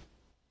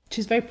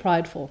 She's very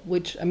prideful,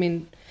 which, I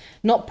mean,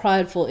 not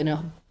prideful in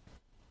a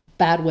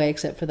bad way,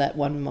 except for that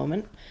one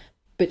moment.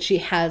 But she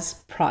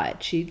has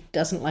pride. She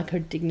doesn't like her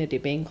dignity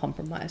being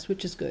compromised,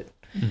 which is good.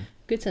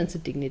 Good sense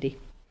of dignity.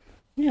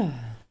 Yeah.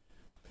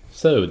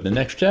 So, the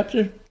next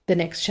chapter? The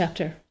next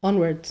chapter.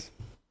 Onwards.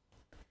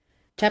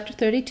 Chapter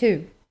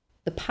 32.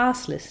 The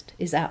pass list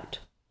is out.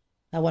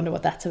 I wonder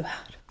what that's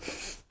about.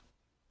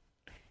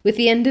 With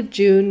the end of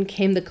June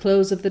came the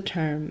close of the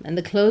term, and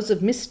the close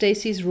of Miss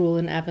Stacy's rule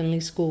in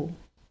Avonlea School.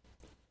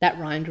 That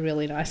rhymed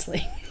really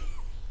nicely.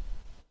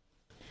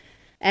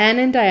 Anne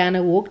and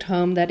Diana walked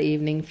home that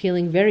evening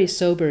feeling very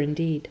sober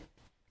indeed.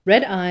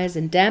 Red eyes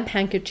and damp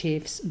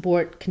handkerchiefs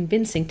bore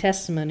convincing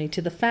testimony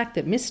to the fact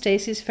that Miss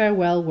Stacy's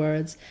farewell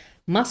words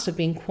must have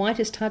been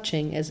quite as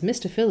touching as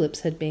Mr.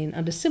 Phillips had been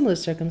under similar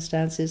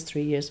circumstances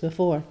 3 years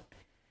before.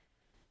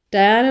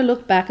 Diana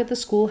looked back at the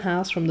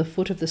schoolhouse from the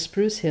foot of the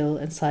spruce hill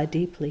and sighed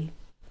deeply.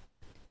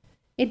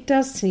 "It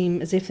does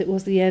seem as if it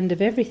was the end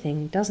of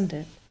everything, doesn't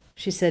it?"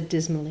 she said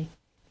dismally.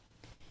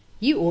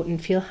 "You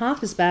oughtn't feel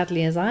half as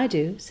badly as I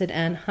do," said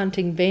Anne,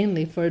 hunting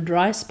vainly for a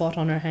dry spot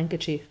on her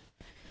handkerchief.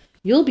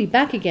 "You'll be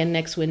back again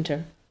next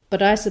winter,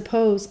 but I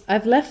suppose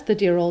I've left the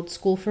dear old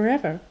school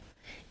forever.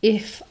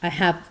 If I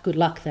have good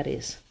luck, that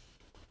is.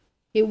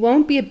 It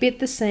won't be a bit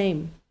the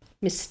same.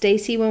 Miss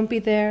Stacy won't be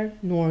there,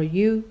 nor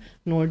you,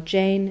 nor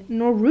Jane,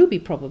 nor Ruby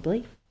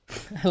probably."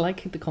 I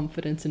like the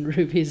confidence in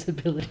Ruby's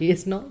ability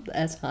is not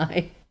as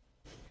high.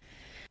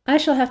 "I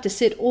shall have to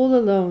sit all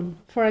alone,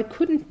 for I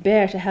couldn't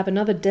bear to have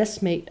another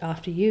deskmate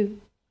after you.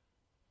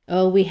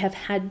 Oh, we have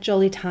had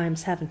jolly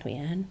times, haven't we,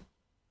 Anne?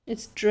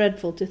 It's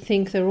dreadful to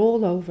think they're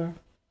all over."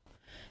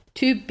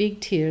 2 big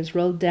tears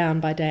rolled down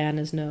by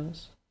Diana's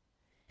nose.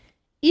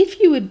 "If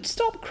you would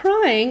stop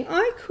crying,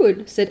 I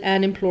could," said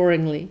Anne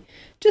imploringly.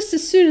 "Just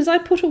as soon as I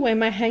put away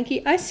my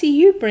hanky, I see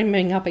you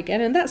brimming up again,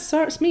 and that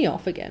starts me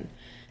off again.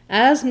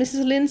 As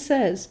Mrs. Lynde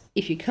says,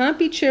 if you can't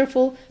be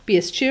cheerful, be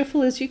as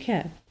cheerful as you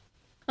can.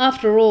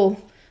 After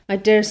all, I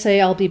dare say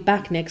I'll be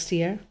back next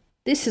year.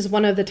 This is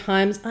one of the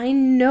times I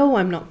know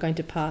I'm not going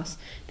to pass.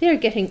 They are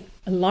getting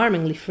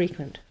alarmingly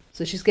frequent."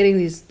 So she's getting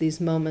these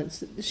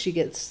moments. She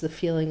gets the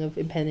feeling of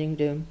impending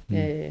doom.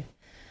 Yeah.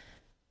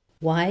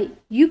 "Why,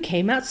 you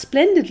came out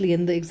splendidly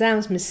in the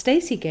exams Miss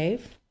Stacy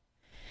gave."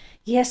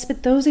 "Yes,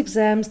 but those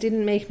exams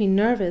didn't make me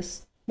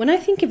nervous. When I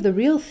think of the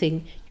real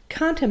thing, you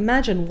can't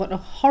imagine what a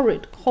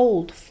horrid,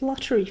 cold,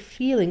 fluttery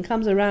feeling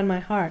comes around my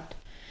heart.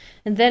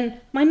 And then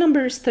my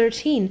number is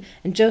 13,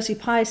 and Josie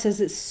Pye says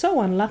it's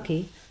so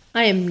unlucky.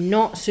 I am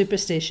not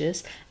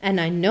superstitious, and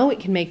I know it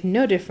can make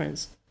no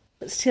difference,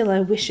 but still I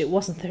wish it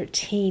wasn't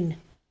 13.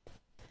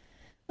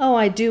 "Oh,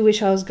 I do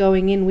wish I was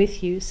going in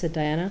with you," said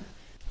Diana.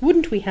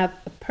 "Wouldn't we have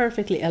a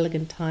perfectly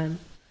elegant time?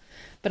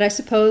 But I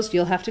suppose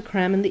you'll have to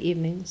cram in the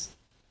evenings."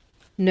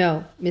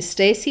 "No, Miss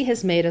Stacy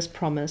has made us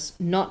promise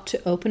not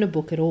to open a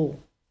book at all.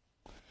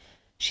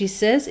 She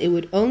says it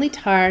would only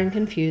tire and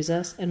confuse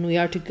us, and we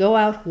are to go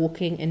out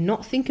walking and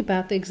not think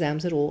about the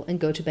exams at all and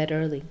go to bed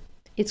early.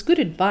 It's good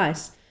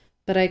advice,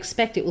 but I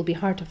expect it will be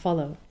hard to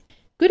follow.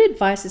 Good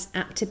advice is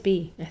apt to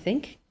be, I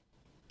think.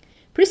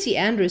 Prissy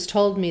Andrews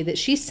told me that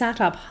she sat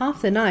up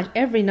half the night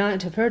every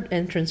night of her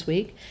entrance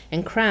week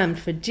and crammed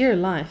for dear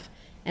life,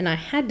 and I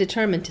had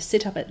determined to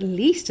sit up at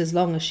least as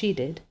long as she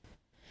did.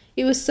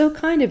 It was so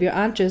kind of your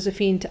Aunt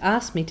Josephine to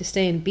ask me to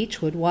stay in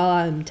Beechwood while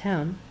I'm in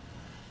town.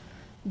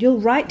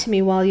 You'll write to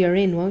me while you're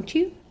in, won't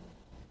you?"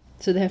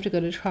 So they have to go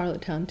to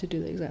Charlottetown to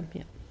do the exam,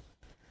 yeah.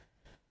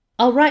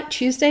 "I'll write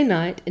Tuesday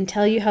night and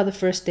tell you how the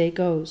first day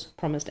goes,"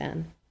 promised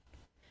Anne.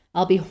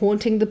 "I'll be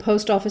haunting the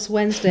post office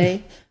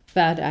Wednesday,"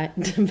 vowed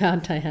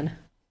Diana.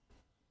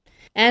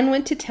 Anne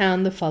went to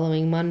town the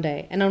following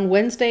Monday, and on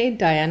Wednesday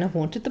Diana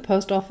haunted the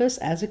post office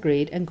as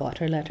agreed and got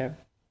her letter.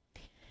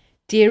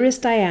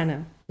 "Dearest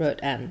Diana,"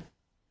 wrote Anne,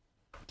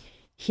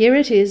 "here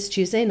it is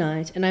Tuesday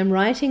night, and I'm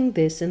writing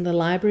this in the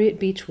library at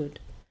Beechwood.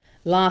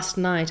 Last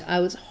night I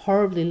was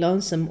horribly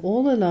lonesome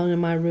all alone in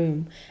my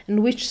room,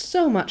 and wished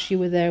so much you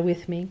were there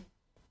with me.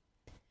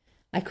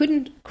 I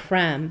couldn't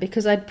cram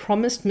because I'd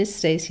promised Miss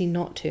Stacy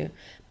not to,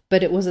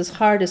 but it was as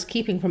hard as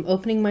keeping from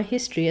opening my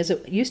history as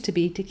it used to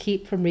be to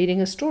keep from reading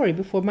a story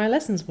before my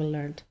lessons were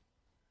learned.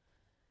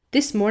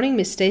 This morning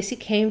Miss Stacy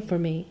came for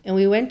me, and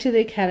we went to the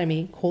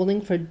academy,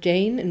 calling for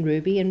Jane and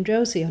Ruby and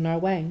Josie on our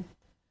way.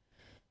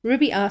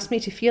 Ruby asked me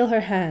to feel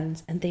her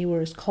hands, and they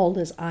were as cold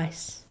as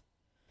ice.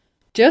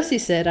 Josie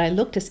said I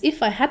looked as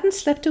if I hadn't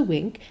slept a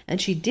wink, and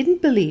she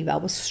didn't believe I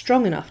was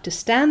strong enough to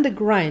stand the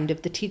grind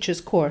of the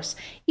teacher's course,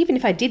 even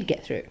if I did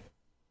get through.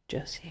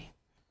 Josie.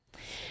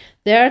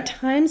 There are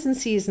times and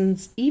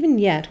seasons, even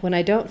yet, when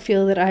I don't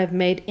feel that I have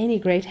made any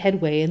great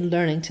headway in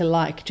learning to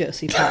like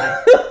Josie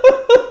Pye.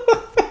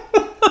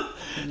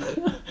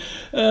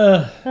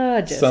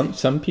 Josie.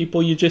 Some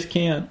people you just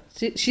can't.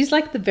 She's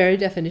like the very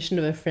definition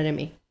of a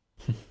frenemy.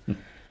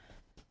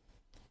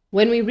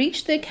 When we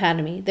reached the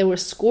academy, there were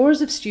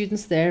scores of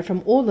students there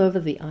from all over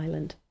the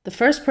island. The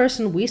first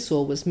person we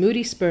saw was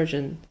Moody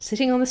Spurgeon,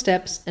 sitting on the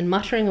steps and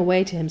muttering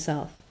away to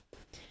himself.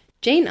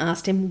 Jane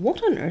asked him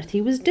what on earth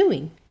he was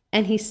doing,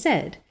 and he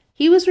said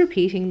he was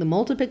repeating the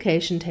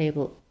multiplication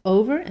table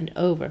over and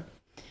over,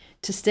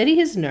 to steady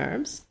his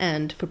nerves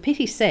and, for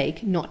pity's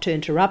sake, not to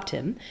interrupt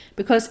him,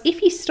 because if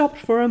he stopped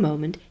for a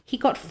moment, he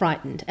got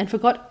frightened and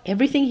forgot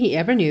everything he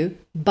ever knew,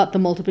 but the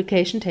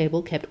multiplication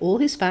table kept all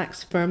his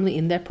facts firmly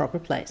in their proper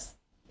place.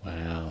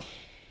 Wow.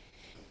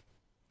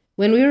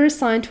 When we were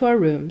assigned to our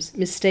rooms,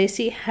 Miss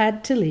Stacy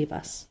had to leave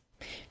us.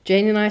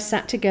 Jane and I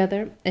sat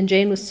together, and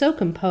Jane was so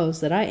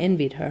composed that I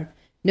envied her.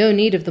 No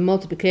need of the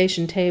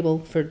multiplication table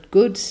for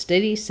good,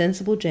 steady,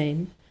 sensible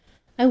Jane.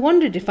 I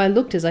wondered if I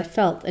looked as I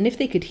felt, and if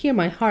they could hear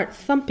my heart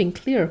thumping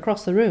clear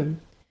across the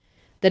room.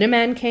 Then a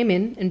man came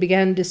in and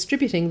began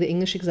distributing the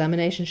English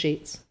examination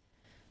sheets.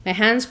 My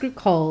hands grew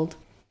cold.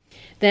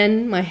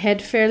 Then my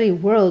head fairly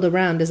whirled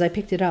around as I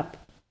picked it up.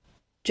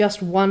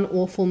 Just one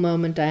awful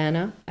moment,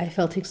 Diana. I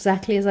felt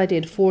exactly as I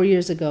did 4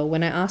 years ago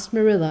when I asked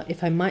Marilla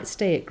if I might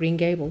stay at Green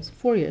Gables.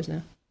 4 years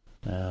now.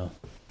 Wow.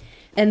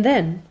 And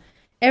then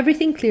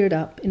everything cleared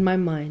up in my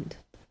mind,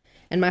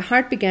 and my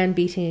heart began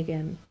beating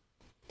again.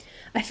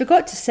 I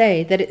forgot to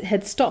say that it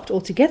had stopped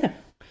altogether,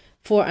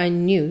 for I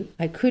knew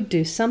I could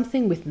do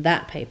something with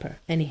that paper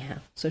anyhow.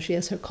 So she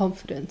has her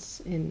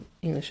confidence in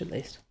English at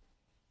least.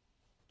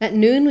 At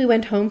noon we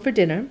went home for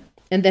dinner,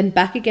 and then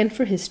back again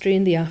for history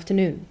in the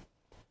afternoon.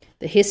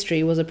 The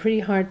history was a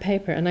pretty hard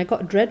paper, and I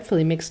got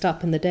dreadfully mixed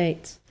up in the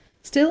dates.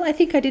 Still, I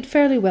think I did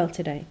fairly well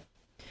today.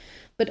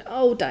 But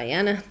oh,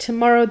 Diana,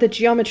 tomorrow the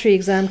geometry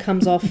exam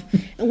comes off,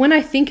 and when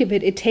I think of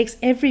it, it takes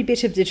every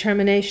bit of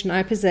determination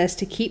I possess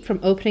to keep from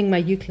opening my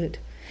Euclid.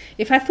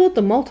 If I thought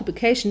the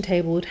multiplication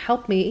table would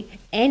help me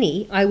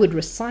any, I would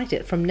recite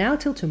it from now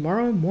till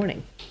tomorrow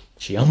morning.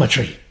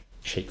 Geometry.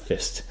 Shake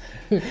fist.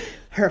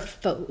 Her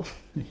foe.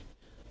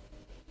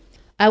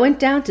 I went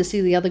down to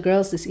see the other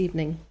girls this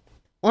evening.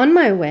 On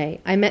my way,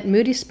 I met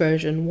Moody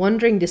Spurgeon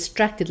wandering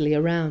distractedly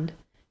around.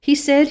 He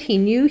said he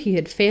knew he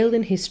had failed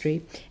in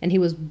history, and he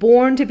was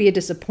born to be a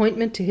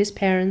disappointment to his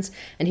parents,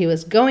 and he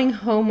was going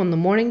home on the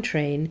morning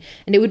train,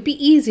 and it would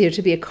be easier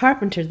to be a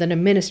carpenter than a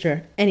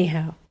minister,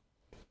 anyhow.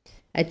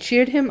 I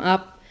cheered him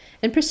up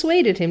and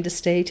persuaded him to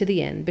stay to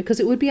the end, because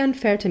it would be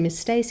unfair to Miss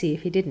Stacy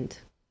if he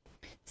didn't.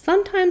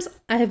 Sometimes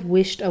I have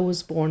wished I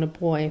was born a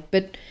boy,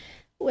 but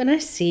when I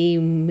see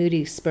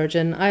Moody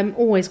Spurgeon, I'm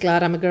always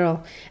glad I'm a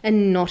girl,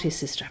 and not his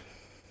sister.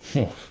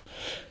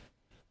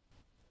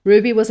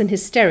 Ruby was in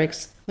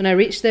hysterics when I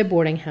reached their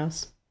boarding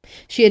house.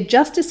 She had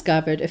just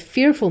discovered a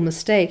fearful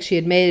mistake she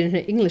had made in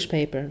her English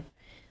paper.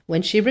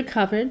 When she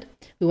recovered,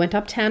 we went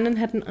uptown and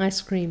had an ice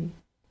cream.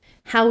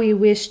 How we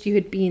wished you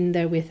had been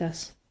there with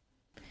us.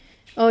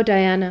 Oh,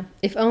 Diana,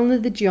 if only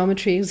the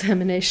geometry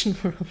examination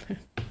were over.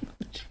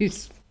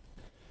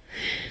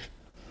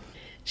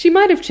 She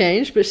might have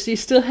changed, but she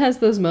still has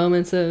those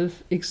moments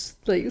of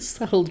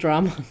subtle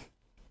drama.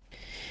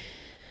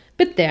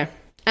 But there.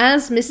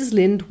 As Mrs.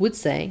 Lynde would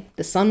say,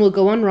 the sun will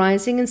go on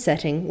rising and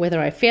setting, whether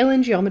I fail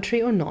in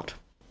geometry or not.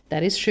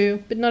 That is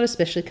true, but not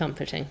especially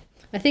comforting.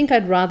 I think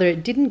I'd rather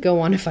it didn't go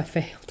on if I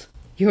failed.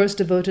 Yours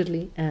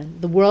devotedly, Anne.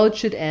 The world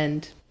should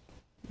end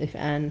if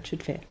Anne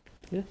should fail.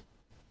 Yeah?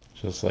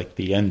 Just like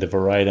the end of a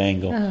right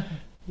angle.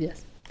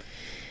 Yes.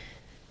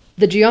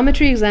 The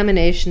geometry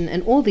examination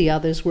and all the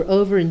others were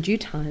over in due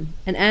time,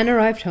 and Anne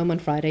arrived home on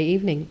Friday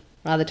evening,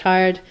 rather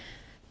tired,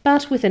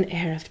 but with an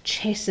air of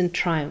chastened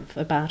triumph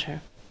about her.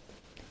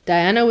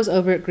 Diana was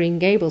over at Green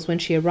Gables when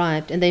she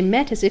arrived, and they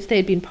met as if they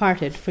had been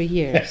parted for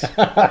years.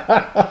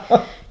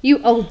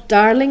 You old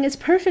darling, it's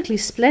perfectly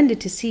splendid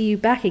to see you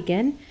back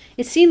again.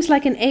 It seems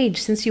like an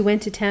age since you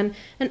went to town,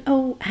 and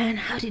oh, Anne,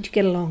 how did you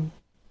get along?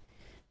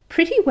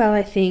 Pretty well,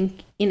 I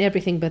think, in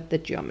everything but the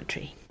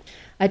geometry.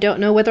 I don't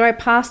know whether I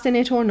passed in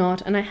it or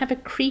not, and I have a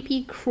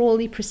creepy,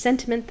 crawly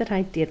presentiment that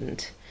I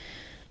didn't.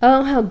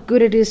 Oh, how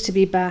good it is to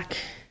be back.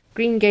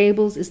 Green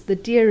Gables is the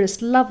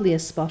dearest,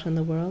 loveliest spot in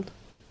the world.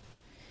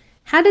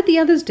 How did the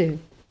others do?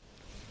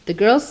 The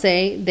girls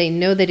say they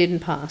know they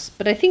didn't pass,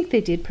 but I think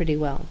they did pretty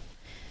well.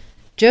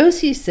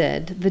 Josie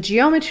said the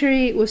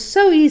geometry was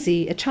so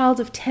easy a child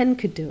of 10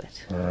 could do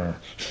it.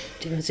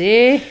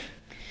 Josie.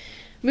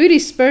 Moody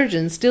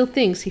Spurgeon still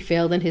thinks he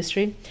failed in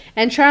history,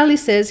 and Charlie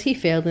says he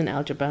failed in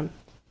algebra.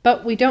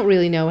 But we don't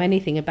really know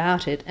anything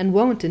about it, and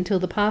won't until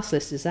the pass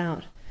list is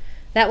out.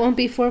 That won't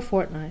be for a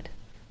fortnight.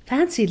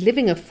 Fancy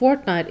living a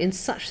fortnight in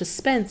such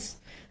suspense.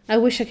 I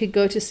wish I could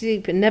go to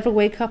sleep and never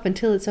wake up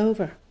until it's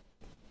over.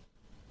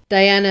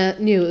 Diana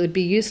knew it would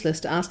be useless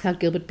to ask how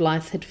Gilbert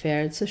Blythe had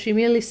fared, so she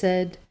merely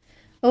said,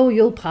 "Oh,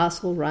 you'll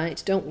pass all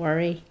right, don't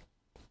worry."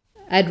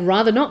 "I'd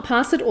rather not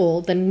pass at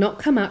all than not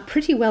come out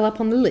pretty well up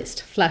on the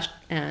list," flashed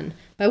Anne,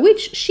 by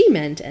which she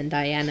meant, and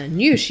Diana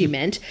knew she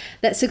meant,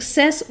 that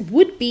success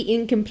would be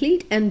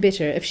incomplete and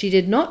bitter if she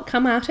did not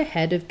come out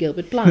ahead of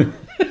Gilbert Blythe.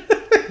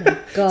 Oh,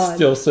 God.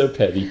 Still so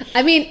petty.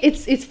 I mean,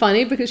 it's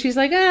funny because she's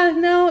like,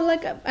 no,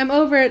 like, I'm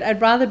over it. I'd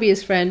rather be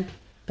his friend.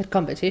 But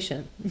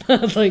competition.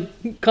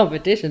 Like,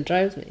 competition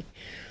drives me.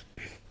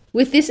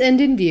 With this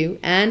end in view,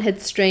 Anne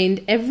had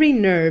strained every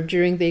nerve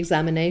during the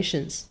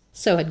examinations.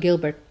 So had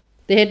Gilbert.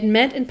 They had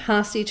met and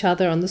passed each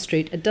other on the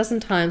street a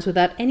dozen times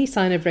without any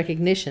sign of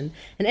recognition,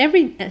 and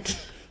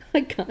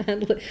I can't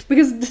handle it,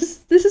 because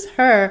this is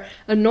her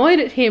annoyed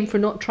at him for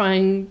not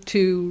trying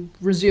to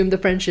resume the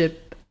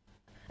friendship.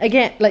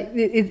 Again, like,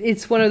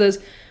 it's one of those,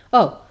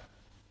 oh,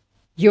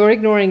 you're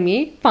ignoring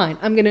me? Fine,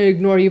 I'm going to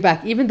ignore you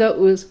back, even though it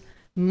was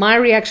my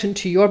reaction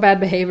to your bad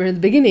behavior in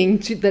the beginning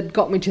that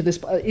got me to this.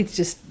 It's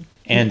just...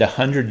 And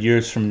 100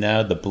 years from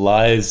now, the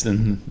Blythes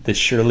and the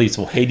Shirleys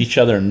will hate each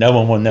other and no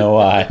one will know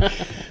why.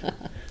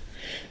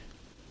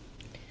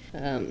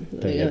 I'm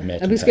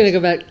just going to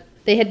go back.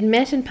 They had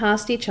met and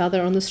passed each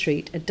other on the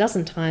street a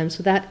dozen times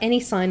without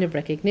any sign of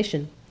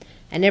recognition.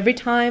 And every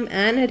time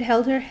Anne had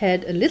held her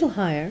head a little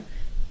higher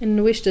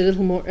and wished a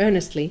little more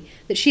earnestly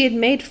that she had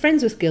made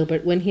friends with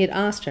Gilbert when he had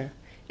asked her,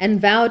 and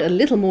vowed a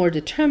little more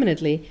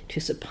determinedly to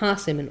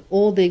surpass him in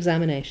all the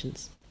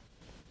examinations.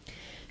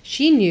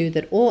 She knew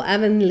that all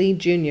Avonlea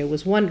Jr.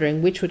 was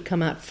wondering which would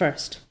come out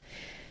first.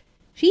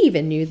 She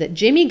even knew that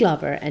Jimmy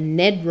Glover and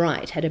Ned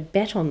Wright had a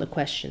bet on the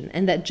question,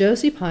 and that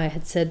Josie Pye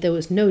had said there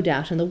was no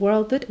doubt in the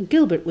world that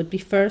Gilbert would be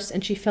first,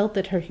 and she felt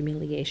that her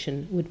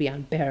humiliation would be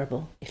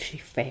unbearable if she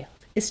failed.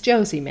 It's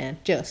Josie, man.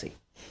 Josie.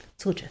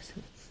 It's all Josie.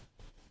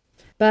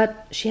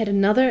 But she had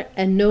another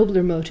and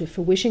nobler motive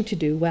for wishing to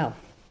do well.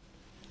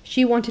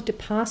 She wanted to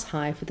pass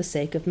high for the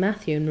sake of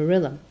Matthew and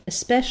Marilla,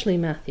 especially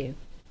Matthew.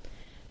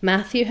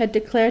 Matthew had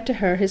declared to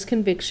her his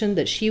conviction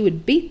that she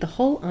would beat the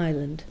whole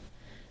island.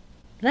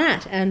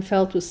 That, Anne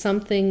felt, was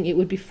something it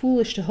would be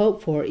foolish to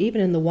hope for,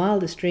 even in the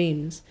wildest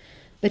dreams.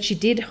 But she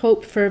did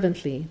hope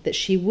fervently that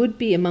she would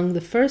be among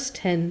the first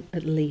 10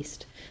 at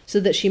least, so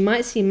that she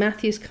might see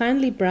Matthew's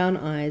kindly brown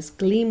eyes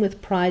gleam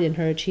with pride in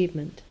her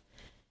achievement.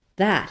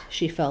 That,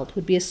 she felt,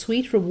 would be a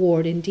sweet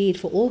reward indeed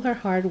for all her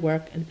hard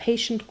work and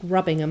patient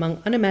grubbing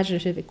among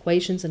unimaginative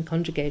equations and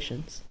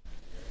conjugations.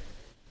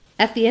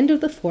 At the end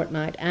of the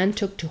fortnight, Anne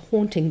took to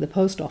haunting the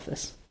post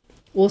office.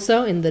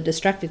 Also, in the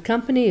distracted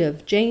company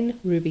of Jane,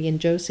 Ruby, and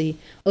Josie,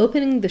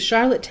 opening the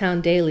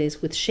Charlottetown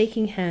dailies with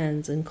shaking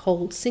hands and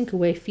cold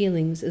sink-away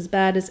feelings as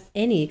bad as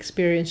any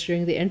experienced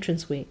during the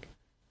entrance week.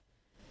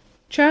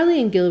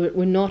 Charlie and Gilbert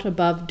were not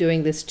above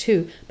doing this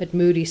too, but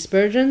Moody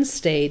Spurgeon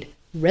stayed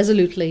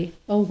resolutely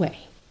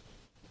away.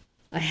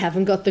 "I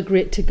haven't got the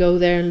grit to go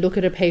there and look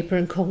at a paper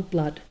in cold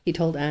blood," he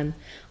told Anne.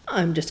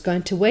 "I'm just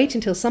going to wait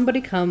until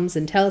somebody comes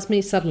and tells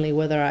me suddenly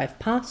whether I've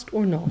passed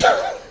or not."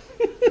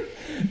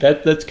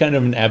 That's kind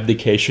of an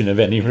abdication of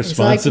any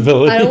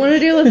responsibility. Like, I don't want to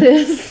deal with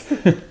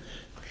this.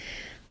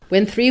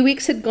 When 3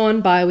 weeks had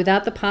gone by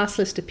without the pass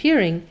list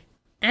appearing,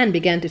 Anne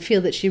began to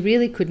feel that she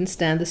really couldn't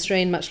stand the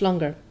strain much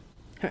longer.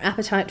 Her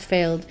appetite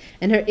failed,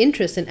 and her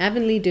interest in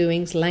Avonlea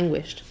doings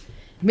languished.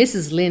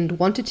 Mrs. Lynde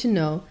wanted to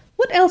know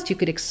what else you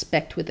could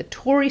expect with a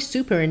Tory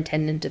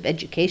superintendent of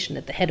education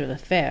at the head of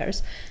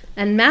affairs,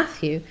 and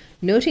Matthew,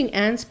 noting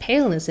Anne's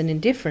paleness and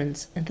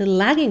indifference, and the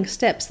lagging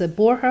steps that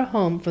bore her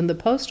home from the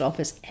post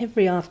office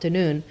every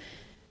afternoon,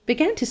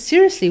 began to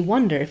seriously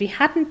wonder if he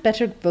hadn't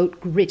better vote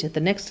Grit at the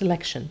next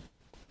election.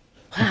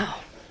 Wow.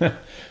 But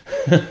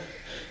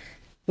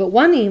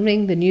one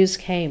evening the news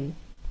came.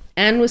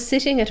 Anne was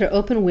sitting at her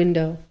open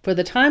window, for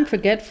the time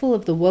forgetful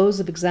of the woes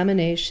of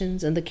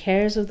examinations and the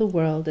cares of the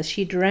world, as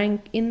she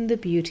drank in the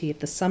beauty of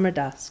the summer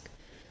dusk,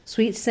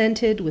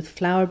 sweet-scented with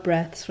flower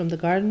breaths from the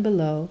garden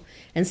below,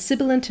 and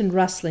sibilant and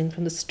rustling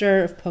from the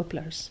stir of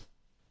poplars.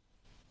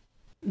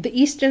 The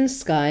eastern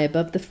sky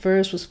above the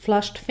firs was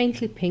flushed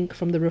faintly pink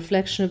from the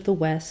reflection of the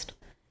west,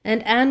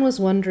 and Anne was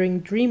wondering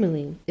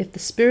dreamily if the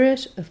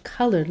spirit of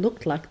colour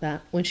looked like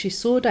that when she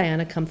saw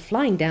Diana come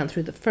flying down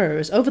through the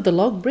firs, over the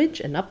log bridge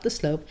and up the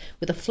slope,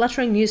 with a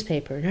fluttering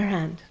newspaper in her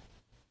hand.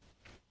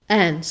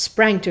 Anne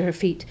sprang to her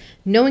feet,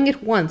 knowing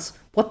at once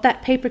what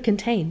that paper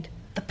contained.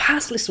 The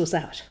pass list was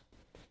out.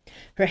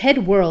 Her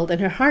head whirled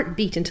and her heart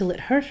beat until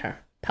it hurt her.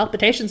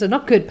 Palpitations are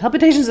not good.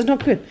 Palpitations are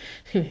not good.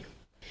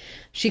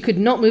 She could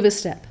not move a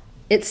step.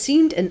 It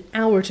seemed an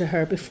hour to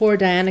her before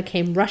Diana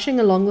came rushing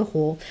along the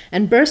hall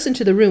and burst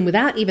into the room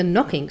without even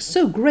knocking,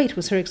 so great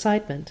was her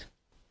excitement.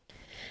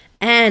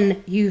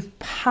 "Anne, you've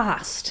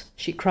passed,"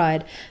 she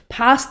cried.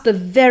 "Passed the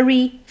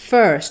very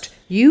first.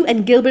 You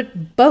and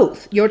Gilbert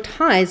both. Your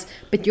ties,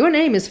 but your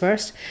name is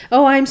first.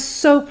 Oh, I'm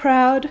so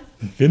proud."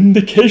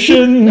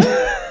 Vindication!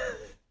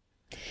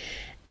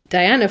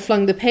 Diana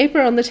flung the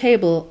paper on the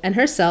table and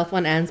herself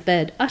on Anne's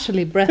bed,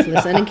 utterly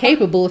breathless and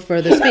incapable of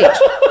further speech.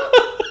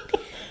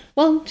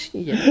 Well,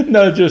 yeah.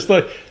 No, just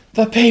like,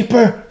 the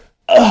paper!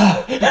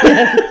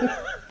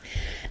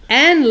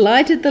 Anne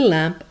lighted the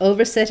lamp,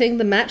 oversetting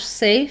the match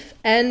safe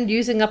and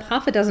using up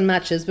half a dozen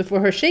matches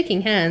before her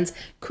shaking hands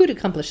could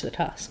accomplish the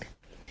task.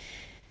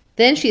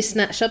 Then she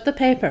snatched up the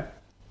paper.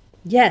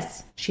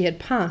 Yes, she had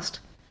passed.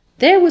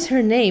 There was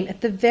her name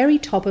at the very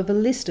top of a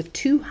list of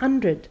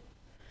 200.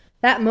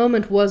 That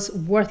moment was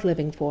worth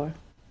living for.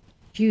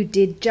 You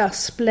did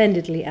just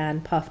splendidly,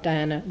 Anne, puffed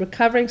Diana,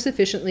 recovering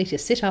sufficiently to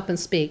sit up and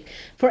speak,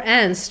 for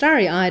Anne,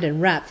 starry-eyed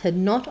and rapt, had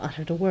not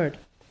uttered a word.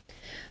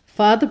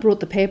 Father brought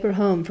the paper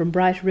home from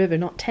Bright River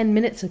not 10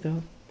 minutes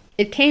ago.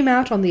 It came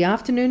out on the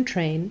afternoon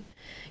train,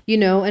 you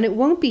know, and it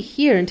won't be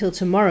here until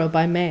tomorrow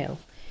by mail.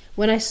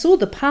 When I saw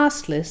the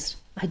pass list,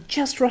 I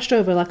just rushed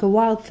over like a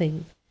wild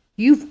thing.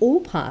 You've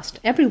all passed,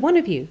 every one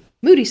of you,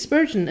 Moody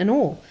Spurgeon and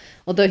all,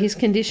 although he's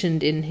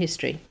conditioned in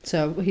history,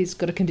 so he's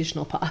got a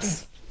conditional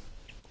pass.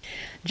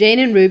 Jane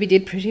and Ruby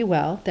did pretty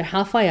well, they're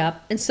halfway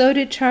up, and so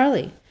did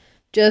Charlie.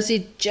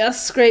 Josie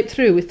just scraped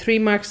through with 3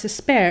 marks to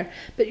spare,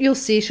 but you'll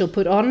see she'll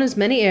put on as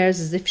many airs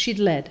as if she'd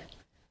led.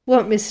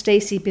 Won't Miss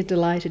Stacy be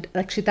delighted?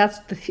 Actually, that's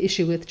the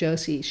issue with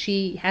Josie.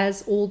 She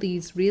has all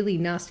these really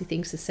nasty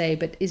things to say,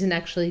 but isn't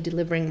actually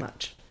delivering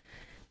much.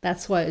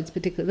 That's why it's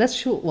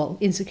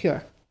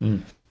insecure.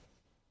 Mm.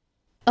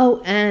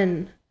 Oh,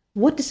 Anne,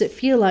 what does it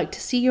feel like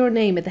to see your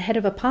name at the head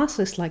of a pass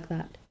list like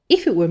that?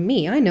 If it were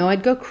me, I know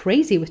I'd go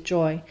crazy with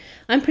joy.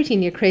 I'm pretty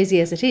near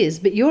crazy as it is,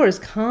 but you're as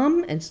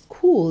calm and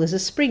cool as a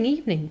spring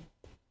evening.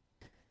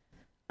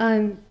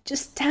 I'm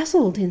just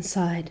dazzled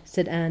inside,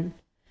 said Anne.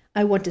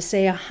 I want to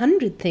say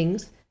 100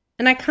 things,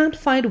 and I can't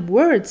find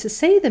words to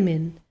say them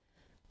in.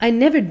 I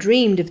never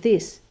dreamed of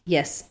this.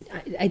 Yes,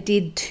 I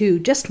did too,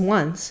 just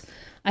once.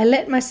 I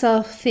let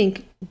myself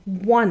think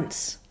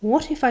once,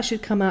 what if I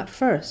should come out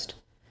first?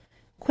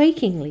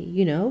 Quakingly,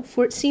 you know,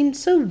 for it seemed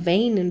so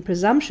vain and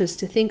presumptuous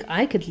to think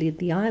I could lead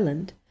the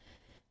island.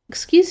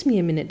 Excuse me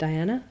a minute,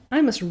 Diana.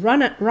 I must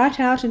run right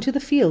out into the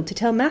field to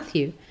tell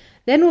Matthew.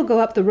 Then we'll go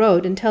up the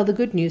road and tell the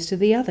good news to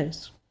the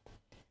others.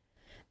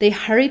 They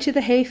hurried to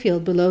the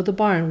hayfield below the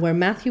barn where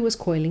Matthew was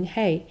coiling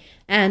hay,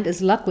 and,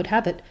 as luck would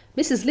have it,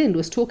 Mrs. Lynde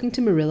was talking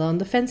to Marilla on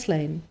the fence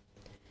lane.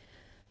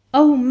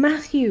 Oh,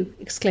 Matthew,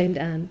 exclaimed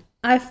Anne,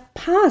 I've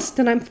passed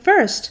and I'm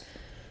first.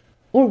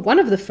 Or one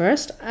of the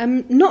first.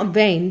 I'm not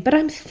vain, but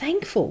I'm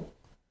thankful.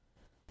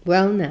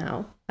 Well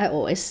now, I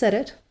always said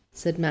it,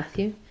 said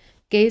Matthew,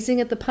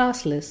 gazing at the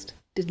pass list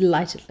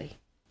delightedly.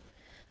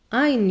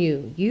 I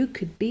knew you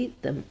could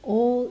beat them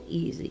all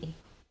easy.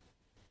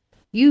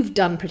 You've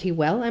done pretty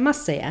well, I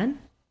must say, Anne,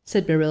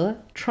 said Marilla,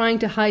 trying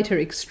to hide her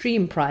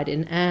extreme pride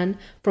in Anne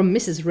from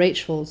Mrs.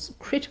 Rachel's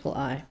critical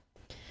eye.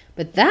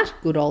 But that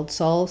good old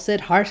soul said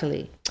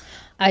heartily,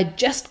 I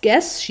just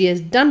guess she has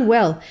done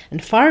well,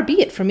 and far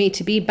be it from me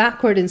to be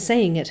backward in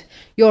saying it.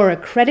 You're a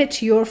credit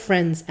to your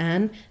friends,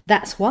 Anne,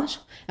 that's what,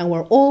 and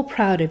we're all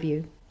proud of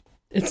you.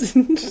 It's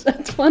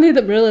funny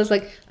that Marilla's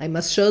like, I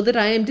must show that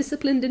I am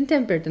disciplined and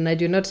tempered, and I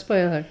do not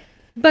spoil her.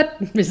 But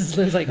Mrs.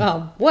 Lynde's like,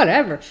 oh,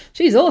 whatever,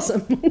 she's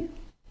awesome.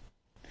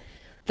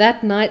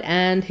 That night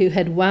Anne, who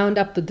had wound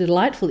up the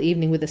delightful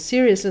evening with a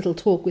serious little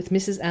talk with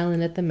Mrs.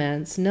 Allen at the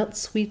manse, knelt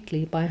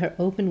sweetly by her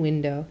open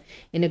window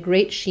in a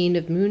great sheen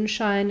of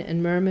moonshine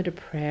and murmured a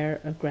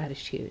prayer of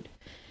gratitude,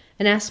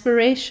 an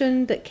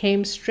aspiration that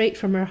came straight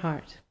from her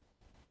heart.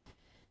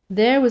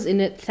 There was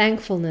in it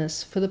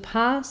thankfulness for the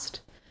past,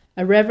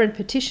 a reverent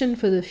petition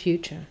for the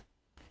future,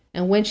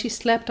 and when she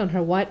slept on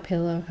her white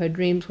pillow, her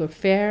dreams were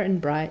fair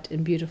and bright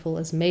and beautiful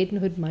as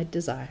maidenhood might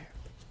desire.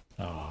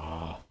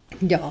 Ah,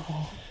 Yeah.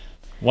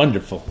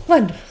 Wonderful.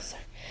 Wonderful, sir.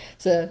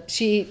 So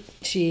she's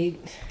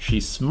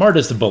smart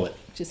as a bullet.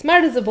 She's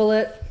smart as a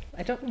bullet.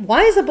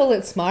 Why is a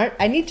bullet smart?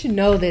 I need to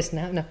know this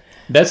now. No.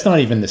 That's not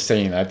even the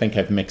saying. I think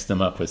I've mixed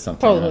them up with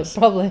something else.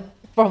 Probably.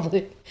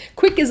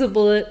 Quick as a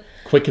bullet.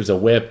 Quick as a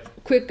whip.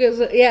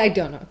 I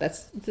don't know.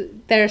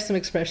 There are some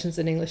expressions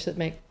in English that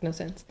make no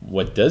sense.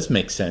 What does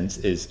make sense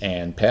is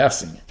Anne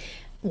passing.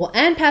 Well,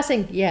 Anne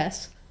passing,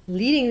 yes.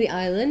 Leading the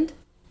island,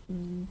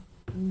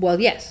 well,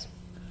 yes.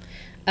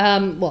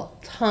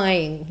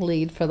 Tying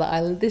lead for the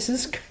island. This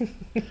is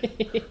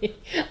I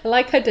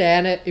like how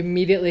Diana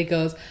immediately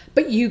goes,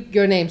 but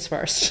your name's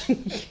first.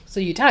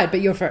 So you tied,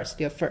 but you're first.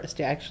 You're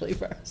actually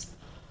first.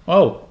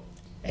 Oh,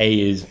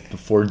 A is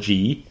before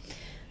G.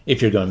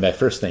 If you're going by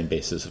first name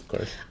basis, of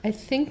course. I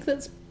think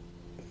that's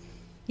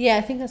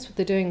what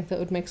they're doing. That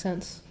would make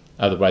sense.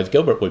 Otherwise,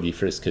 Gilbert would be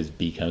first because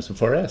B comes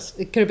before S.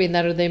 It could have been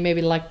that, or they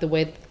maybe like the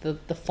way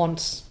the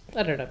fonts.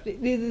 I don't know.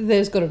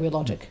 There's got to be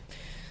logic.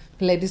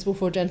 Ladies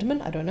before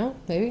gentlemen? I don't know.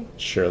 Maybe.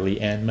 Surely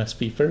Anne must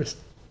be first.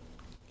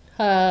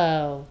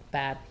 Oh,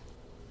 bad.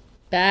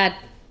 But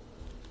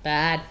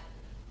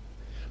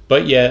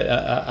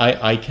yeah,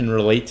 I can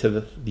relate to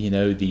the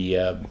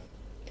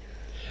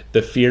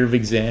fear of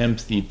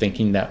exams, the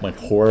thinking that went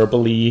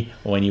horribly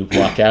when you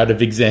walk out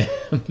of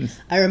exams.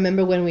 I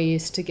remember when we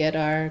used to get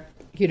our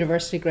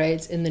university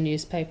grades in the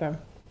newspaper.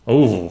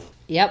 Oh.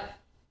 Yep.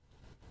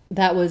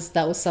 That was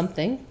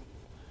something.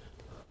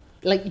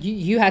 Like,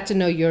 you had to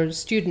know your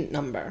student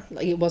number.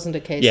 Like, it wasn't a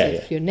case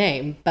of your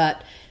name,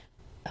 but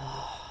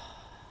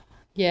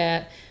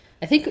Yeah,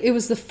 I think it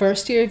was the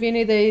first year of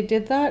uni they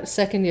did that.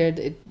 Second year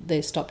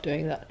they stopped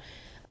doing that.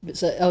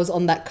 So I was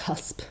on that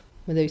cusp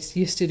where they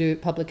used to do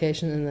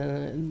publication and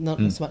then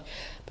not so much.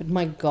 But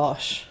my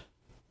gosh,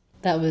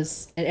 that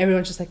was, and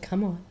everyone's just like,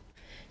 come on,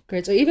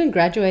 grades. Or even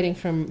graduating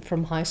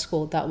from high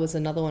school, that was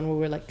another one where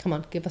we're like, come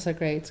on, give us our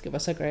grades, give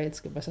us our grades,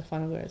 give us our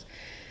final grades.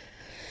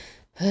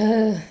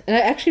 And I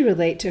actually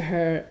relate to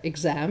her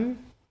exam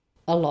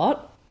a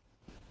lot,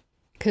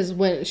 because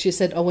when she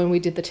said, oh, when we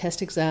did the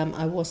test exam,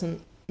 I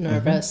wasn't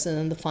nervous, and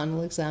then the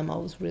final exam, I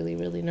was really,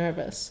 really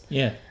nervous.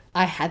 Yeah.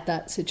 I had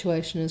that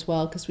situation as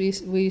well, because we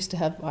used to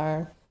have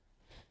our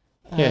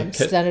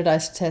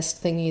standardized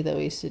test thingy that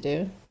we used to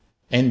do.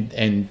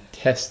 And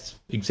test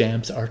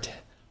exams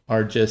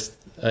are just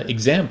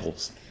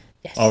examples.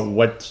 Yes. Or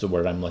what's the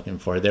word I'm looking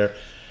for?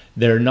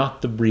 They're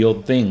not the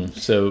real thing.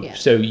 So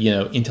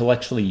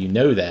intellectually you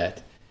know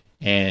that,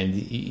 and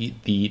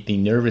the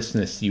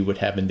nervousness you would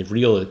have in the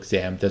real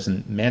exam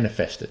doesn't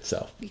manifest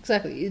itself.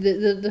 Exactly.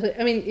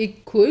 I mean,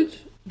 it could,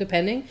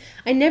 depending.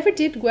 I never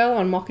did well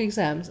on mock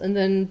exams, and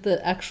then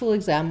the actual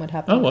exam would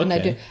happen. Oh,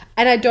 okay.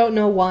 And I don't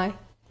know why.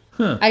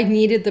 Huh. I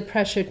needed the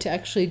pressure to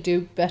actually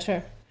do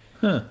better.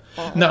 Huh.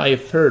 No,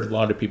 I've heard a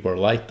lot of people are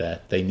like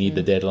that. They need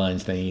the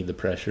deadlines, they need the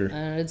pressure.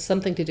 It's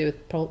something to do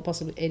with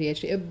possibly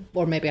ADHD,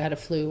 or maybe I had a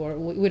flu, or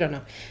we don't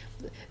know.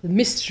 The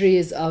mystery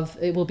is of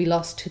it will be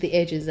lost to the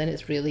ages, and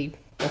it's really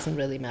doesn't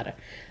really matter.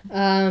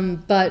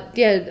 But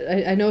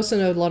yeah, I also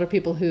know a lot of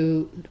people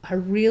who are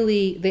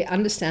really, they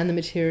understand the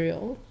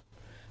material,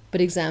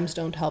 but exams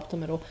don't help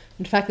them at all.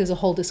 In fact, there's a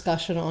whole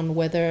discussion on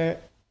whether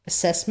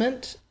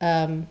assessment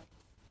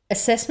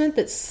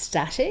that's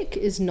static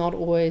is not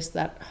always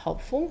that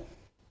helpful.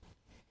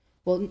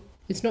 Well,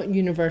 it's not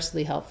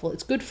universally helpful.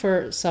 It's good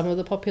for some of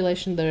the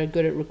population that are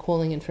good at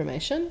recalling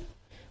information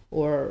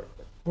or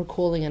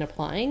recalling and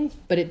applying,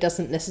 but it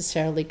doesn't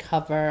necessarily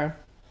cover,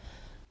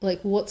 like,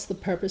 what's the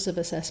purpose of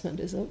assessment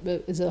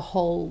is a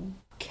whole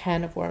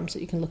can of worms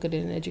that you can look at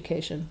in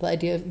education. The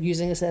idea of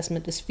using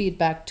assessment as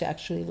feedback to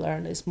actually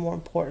learn is more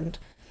important.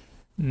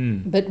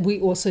 But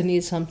we also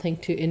need something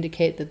to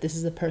indicate that this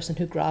is a person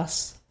who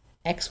grasps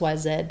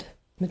XYZ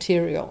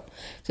material.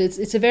 So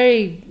it's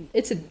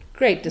a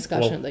great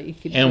discussion that you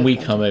could. And we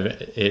come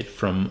at it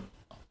from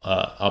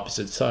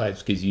opposite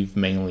sides, because you've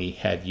mainly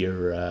had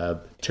your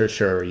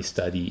tertiary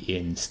study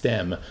in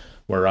STEM,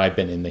 where I've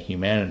been in the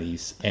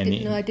humanities.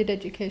 I did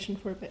education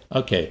for a bit.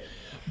 Okay.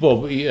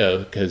 Well, yeah,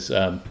 because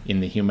in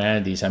the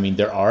humanities, I mean,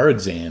 there are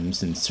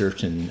exams in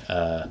certain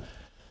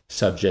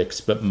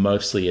subjects, but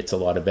mostly it's a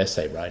lot of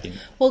essay writing.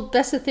 Well,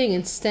 that's the thing.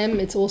 In STEM,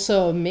 it's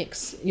also a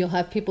mix. You'll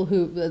have people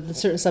who,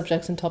 certain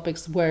subjects and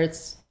topics where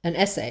it's an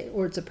essay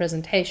or it's a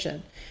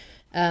presentation.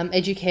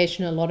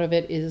 Education, a lot of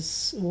it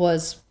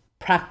was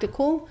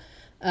practical,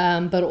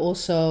 but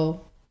also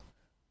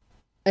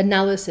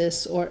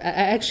analysis. Or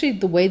actually,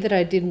 the way that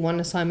I did one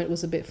assignment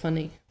was a bit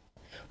funny.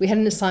 We had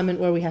an assignment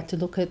where we had to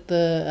look at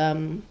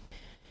it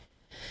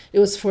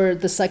was for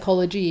the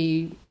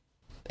psychology,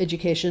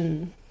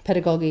 education,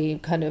 pedagogy,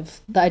 kind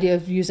of the idea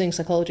of using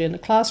psychology in the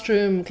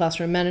classroom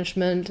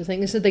management, I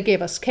think. So they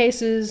gave us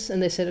cases,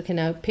 and they said, okay,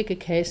 now pick a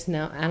case,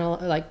 now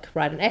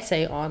write an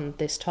essay on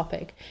this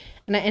topic.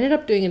 And I ended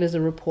up doing it as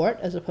a report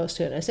as opposed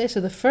to an essay.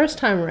 So the first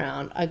time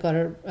around, I got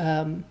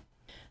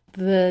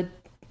the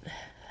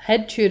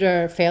head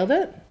tutor failed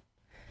it,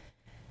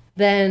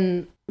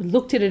 then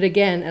looked at it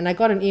again, and I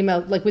got an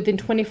email like within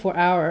 24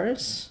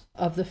 hours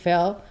of the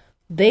fail.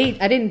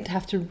 I didn't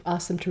have to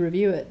ask them to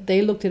review it.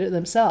 They looked at it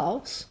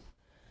themselves.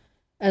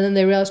 And then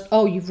they realized,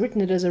 oh, you've written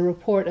it as a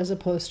report as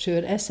opposed to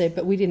an essay,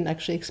 but we didn't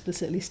actually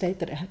explicitly state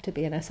that it had to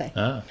be an essay.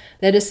 Ah.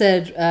 They just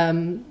said,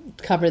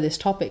 cover this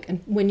topic.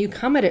 And when you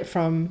come at it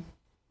from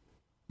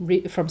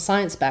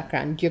science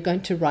background, you're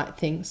going to write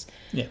things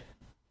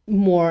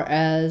more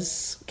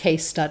as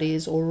case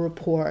studies or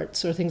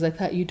reports or things like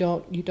that. You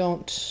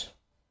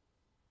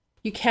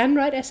can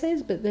write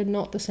essays, but they're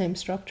not the same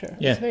structure.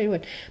 Yeah. It's very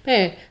weird. But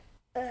anyway,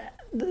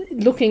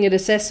 looking at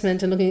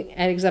assessment and looking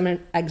at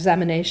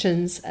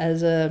examinations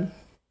as a...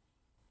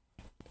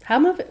 How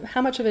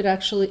much of it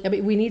actually... I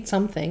mean, we need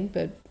something,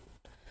 but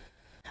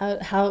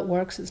how it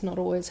works is not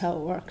always how it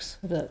works.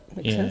 If that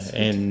makes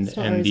sense.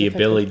 And the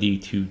ability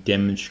to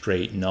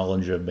demonstrate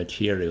knowledge of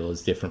material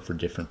is different for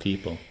different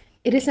people.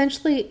 It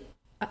essentially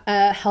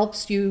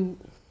helps you...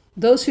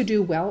 Those who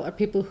do well are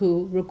people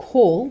who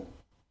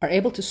are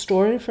able to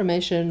store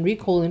information,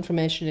 recall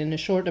information in a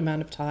short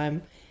amount of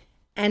time,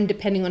 and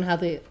depending on how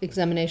the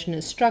examination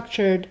is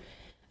structured,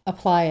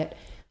 apply it.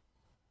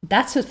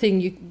 That's a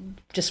thing you,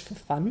 just for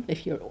fun,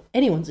 if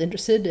anyone's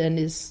interested and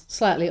is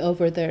slightly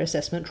over their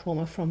assessment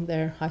trauma from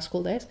their high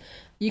school days,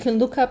 you can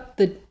look up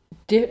the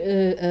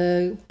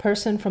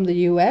person from the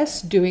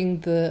US doing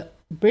the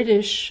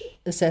British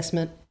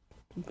assessment,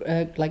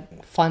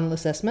 like final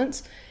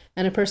assessments,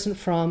 and a person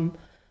from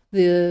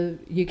the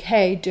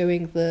UK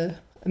doing the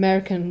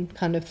American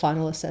kind of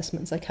final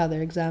assessments, like how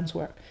their exams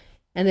work.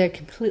 And they're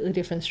completely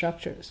different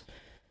structures.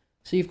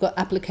 So you've got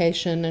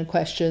application and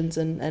questions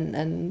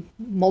and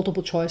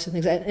multiple choice and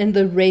things. And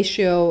the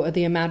ratio,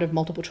 the amount of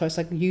multiple choice,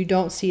 like you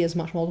don't see as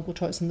much multiple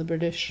choice in the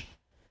British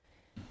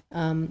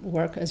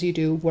work as you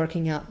do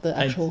working out the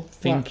actual I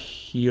think work.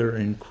 here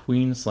in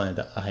Queensland,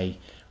 I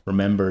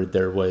remember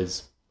there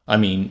was, I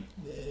mean,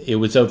 it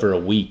was over a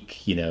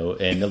week, you know,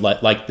 and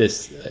like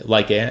this,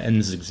 like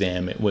Anne's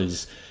exam, it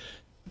was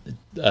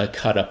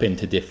cut up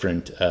into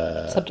different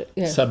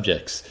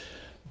subjects.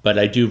 But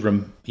I do,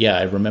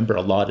 I remember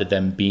a lot of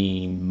them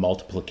being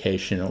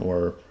multiplication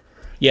or,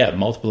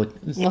 multiple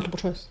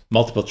choice.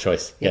 Multiple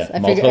choice, yes, yeah.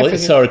 Multiple.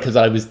 Sorry, because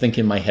I was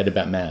thinking in my head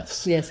about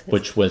maths, yes.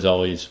 Which was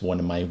always one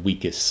of my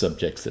weakest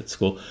subjects at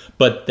school.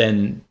 But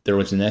then there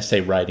was an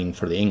essay writing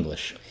for the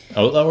English.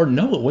 Or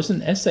no, it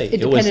wasn't an essay.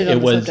 It depended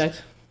on the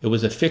subject. It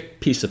was a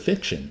piece of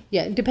fiction.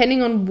 Yeah,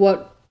 depending on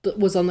what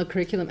was on the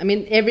curriculum. I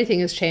mean, everything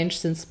has changed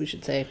since, we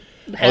should say.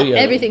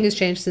 Everything has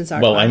changed since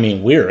our time. I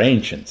mean, we're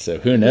ancient, so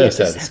who knows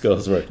how the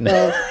schools work now.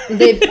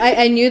 Well,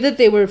 I knew that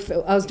they were...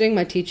 I was doing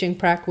my teaching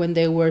prac when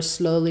they were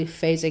slowly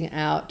phasing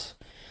out.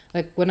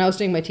 Like, when I was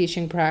doing my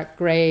teaching prac,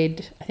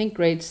 grade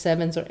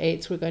 7s or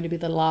 8s were going to be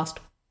the last...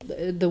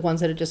 The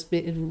ones that had just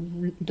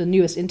been... The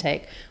newest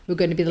intake were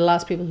going to be the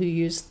last people who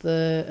used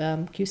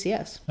the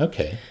QCS.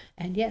 Okay.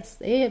 And yes,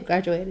 they have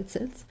graduated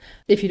since.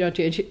 If you don't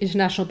do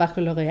International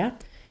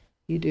Baccalaureate,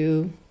 you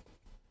do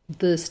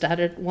the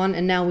standard one,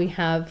 and now we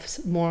have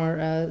more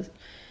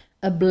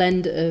a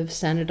blend of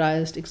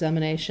standardized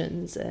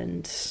examinations,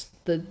 and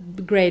the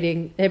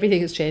grading,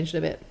 everything has changed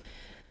a bit.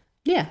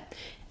 Yeah,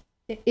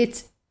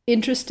 it's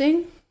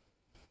interesting.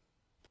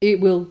 It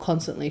will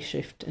constantly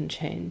shift and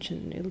change,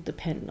 and it'll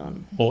depend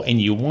on... Well,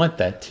 and you want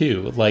that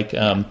too. Like,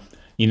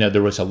 you know,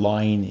 there was a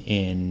line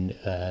in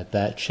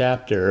that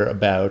chapter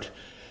about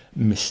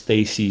Miss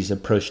Stacy's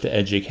approach to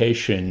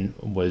education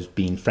was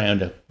being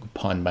frowned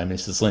upon by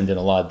Mrs. Lind and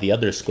a lot of the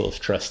other school's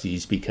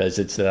trustees, because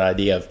it's that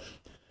idea of,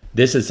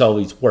 this has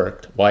always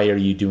worked, why are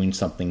you doing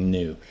something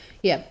new?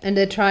 Yeah, and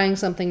they're trying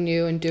something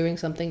new and doing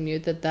something new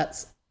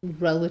that's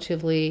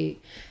relatively...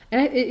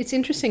 And it's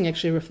interesting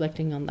actually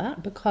reflecting on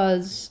that,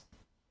 because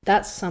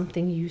that's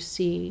something you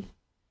see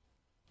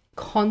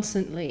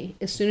constantly.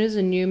 As soon as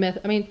a new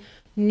method... I mean,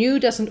 new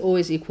doesn't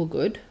always equal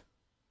good.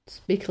 Let's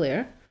be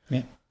clear.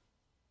 Yeah.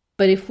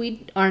 But if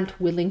we aren't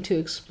willing to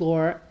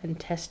explore and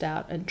test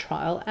out and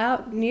trial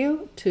out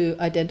new to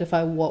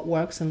identify what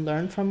works and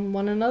learn from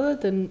one another,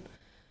 then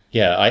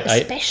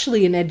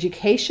especially in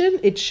education,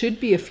 it should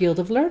be a field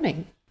of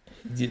learning.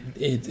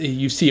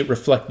 You see it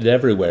reflected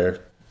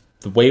everywhere.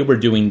 The way we're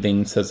doing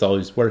things has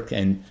always worked,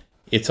 and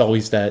it's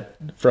always that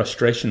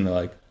frustration,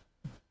 like,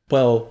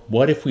 well,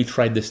 what if we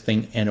tried this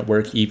thing and it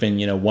worked even,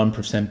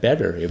 1%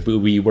 better? It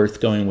would be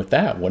worth going with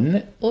that, wouldn't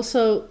it?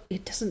 Also,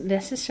 it doesn't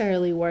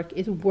necessarily work.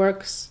 It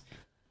works...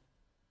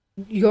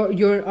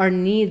 Our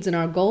needs and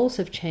our goals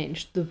have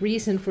changed. The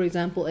reason, for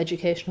example,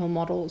 educational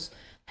models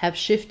have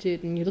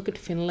shifted, and you look at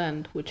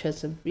Finland, which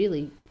has a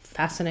really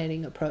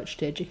fascinating approach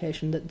to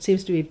education that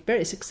seems to be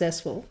very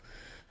successful,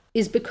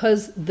 is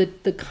because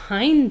the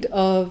kind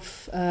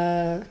of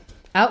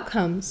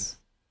outcomes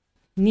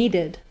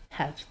needed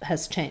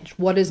has changed.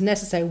 What is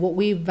necessary, what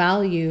we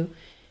value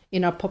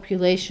in our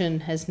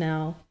population has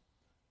now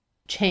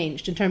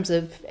changed in terms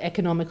of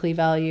economically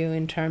value,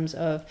 in terms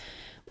of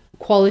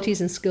qualities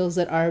and skills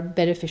that are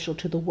beneficial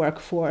to the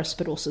workforce,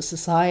 but also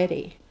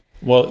society.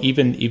 Well,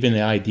 even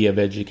the idea of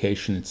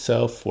education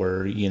itself,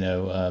 where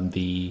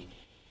the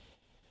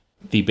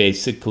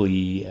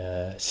basically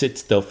sit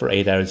still for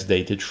 8 hours a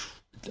day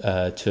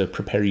to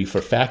prepare you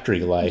for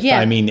factory life. Yeah.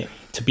 I mean,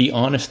 to be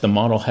honest, the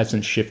model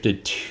hasn't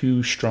shifted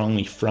too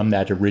strongly from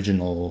that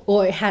original.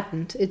 Or it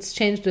hadn't. It's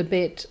changed a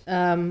bit.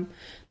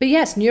 But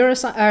yes,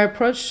 our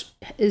approach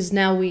is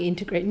now we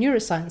integrate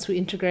neuroscience.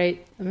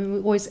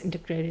 We've always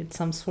integrated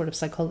some sort of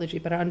psychology,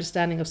 but our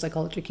understanding of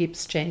psychology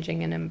keeps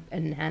changing and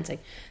enhancing.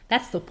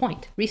 That's the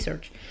point,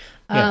 research.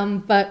 Yeah.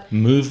 But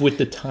move with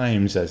the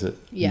times, as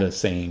the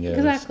saying is.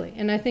 Exactly.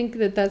 And I think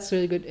that's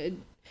really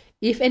good.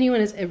 If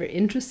anyone is ever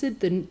interested,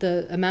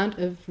 the amount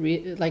of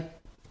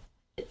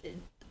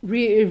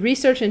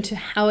research into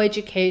how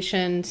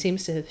education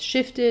seems to have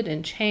shifted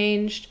and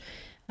changed.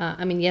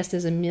 Yes,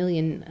 there's 1.5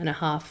 million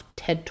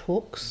TED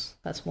Talks.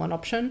 That's one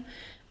option.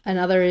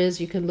 Another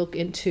is you can look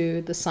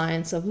into the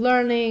science of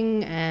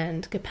learning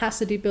and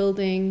capacity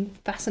building,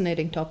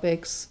 fascinating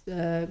topics.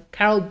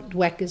 Carol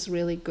Dweck is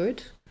really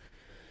good.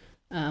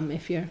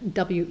 If you're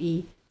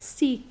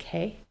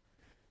W-E-C-K,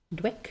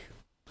 Dweck,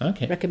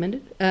 okay,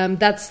 recommended.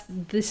 That's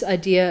this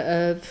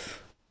idea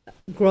of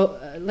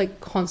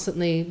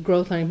constantly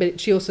growth learning,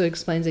 but she also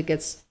explains it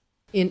gets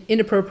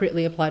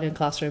inappropriately applied in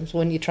classrooms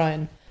when you try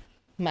and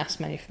mass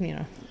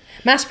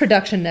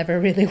production never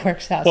really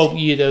works out. Well,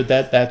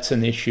 that's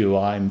an issue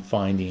I'm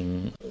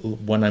finding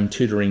when I'm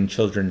tutoring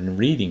children in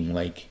reading.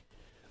 Like,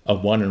 a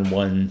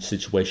one-on-one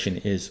situation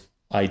is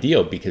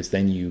ideal because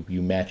then you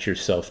match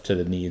yourself to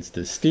the needs of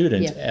the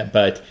student. Yeah.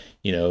 But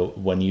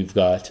when you've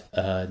got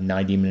a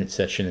 90-minute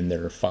session and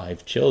there are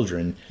 5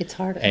 children, it's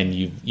harder, and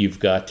you've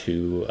got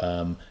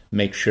to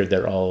make sure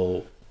they're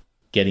all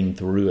getting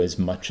through as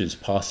much as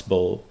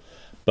possible,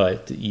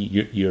 but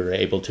you're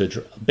able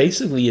to.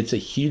 Basically, it's a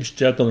huge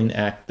juggling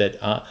act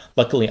that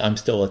luckily I'm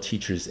still a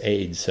teacher's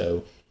aide,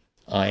 so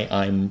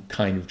I'm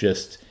kind of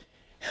just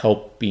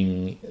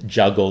helping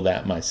juggle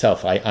that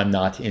myself. I'm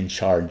not in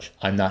charge.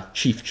 I'm not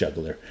chief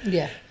juggler.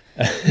 Yeah.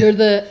 You're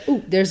the,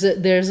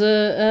 there's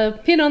a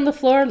pin on the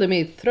floor. Let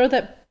me throw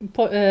that,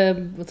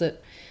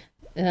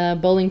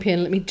 bowling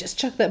pin. Let me just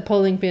chuck that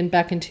bowling pin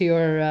back into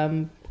your,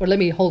 or let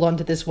me hold on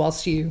to this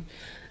whilst you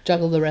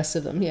juggle the rest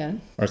of them. Yeah.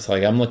 Or it's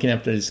like, I'm looking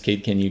after this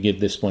kid. Can you give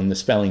this one the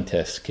spelling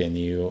test? Can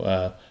you,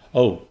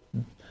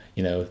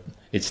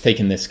 it's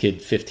taken this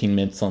kid 15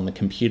 minutes on the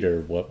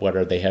computer. What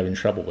are they having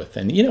trouble with?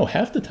 And,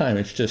 half the time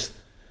it's just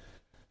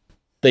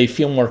they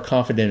feel more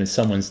confident if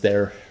someone's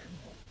there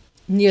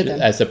near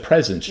them as a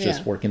presence,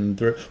 just working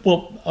through.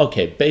 Well,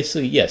 okay,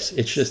 basically, yes.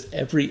 It's just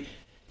every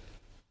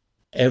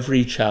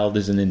child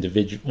is an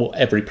individual. Well,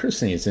 every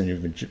person is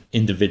an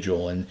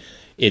individual. And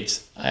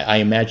I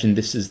imagine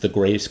this is the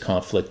greatest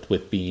conflict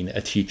with being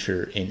a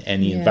teacher in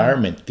any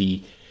environment.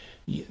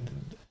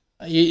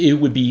 It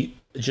would be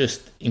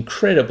just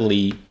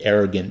incredibly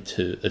arrogant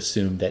to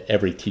assume that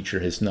every teacher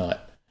has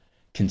not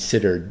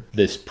considered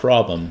this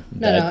problem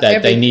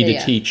they need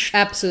to teach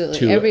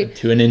absolutely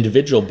to an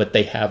individual, but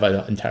they have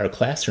an entire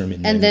classroom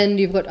and then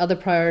you've got other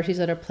priorities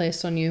that are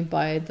placed on you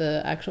by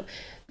the actual.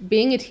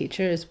 Being a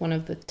teacher is one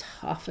of the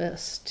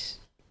toughest.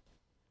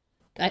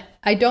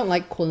 I don't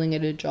like calling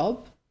it a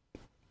job.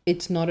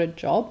 It's not a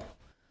job.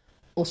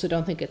 Also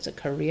don't think it's a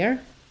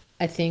career.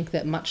 I think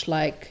that much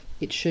like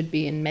it should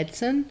be in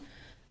medicine,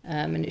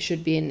 and it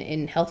should be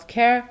in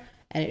healthcare,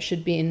 and it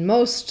should be in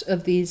most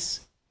of these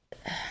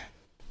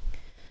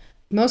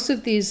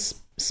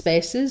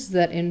spaces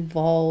that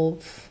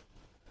involve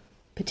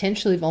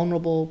potentially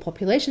vulnerable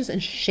populations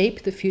and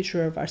shape the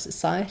future of our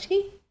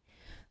society,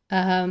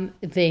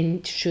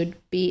 they should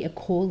be a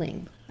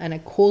calling. And a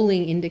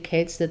calling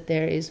indicates that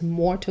there is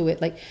more to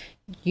it. Like,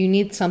 you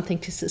need something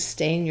to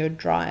sustain your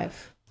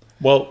drive.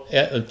 Well,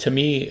 to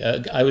me,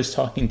 I was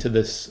talking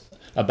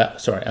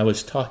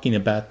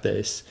about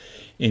this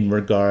in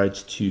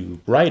regards to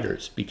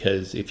writers,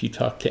 because if you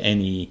talk to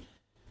any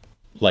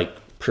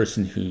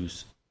person who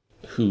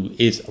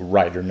is a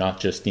writer, not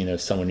just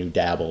someone who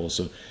dabbles,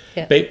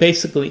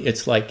 basically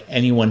it's like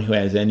anyone who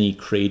has any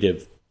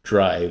creative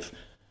drive.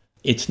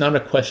 It's not a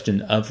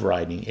question of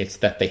writing; it's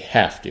that they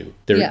have to.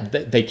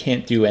 They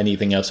can't do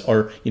anything else.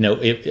 Or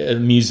a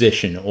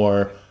musician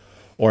or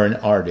an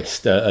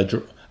artist,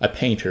 a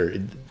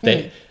painter.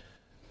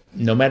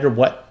 No matter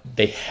what,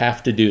 they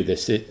have to do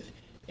this.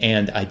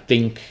 And I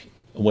think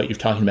what you're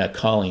talking about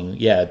calling,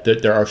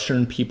 there are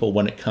certain people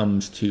when it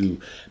comes to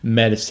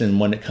medicine,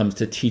 when it comes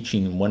to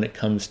teaching, when it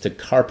comes to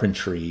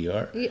carpentry,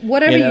 or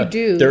whatever you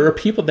do. There are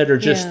people that are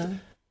just,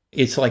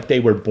 it's like they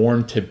were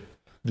born to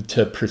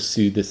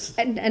pursue this.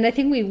 And I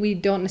think we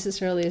don't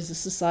necessarily as a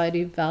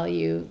society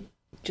value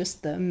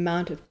just the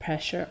amount of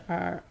pressure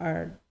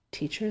our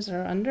teachers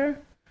are under.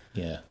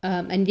 Yeah.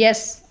 And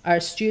yes, our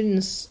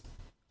students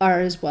are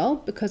as well,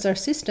 because our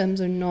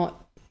systems are not,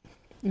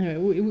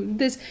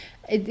 that's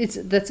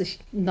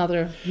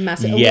another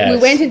massive. Yes.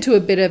 We went into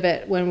a bit of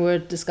it when we were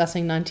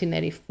discussing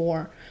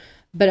 1984,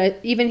 but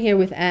even here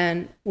with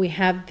Anne, we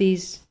have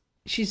these.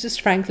 She's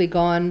just frankly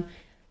gone,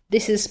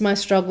 this is my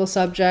struggle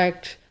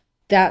subject.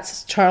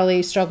 That's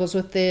Charlie struggles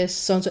with this,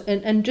 so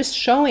and just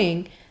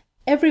showing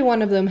every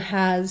one of them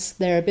has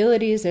their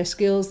abilities, their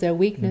skills, their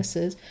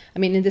weaknesses. I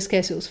mean, in this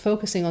case, it was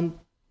focusing on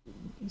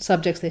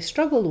subjects they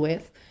struggled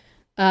with,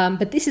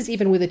 but this is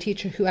even with a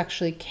teacher who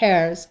actually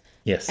cares.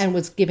 Yes. And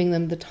was giving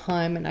them the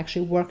time and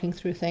actually working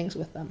through things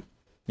with them.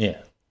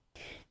 Yeah.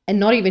 And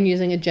not even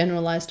using a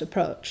generalized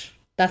approach.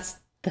 That's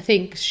the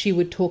thing. She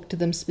would talk to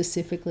them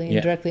specifically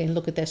and directly and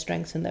look at their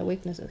strengths and their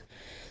weaknesses.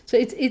 So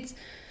it's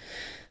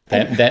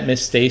that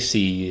Miss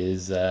Stacy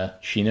is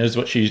she knows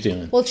what she's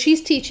doing. Well,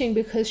 she's teaching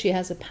because she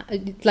has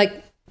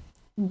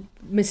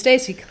Miss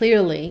Stacy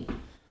clearly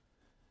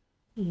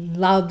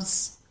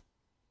loves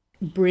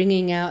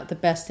bringing out the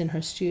best in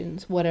her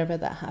students, whatever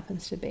that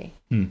happens to be.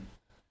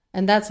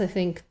 And that's, I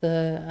think,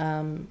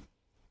 the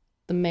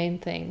main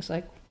things,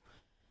 like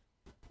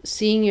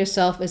seeing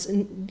yourself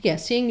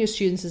seeing your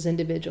students as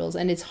individuals.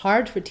 And it's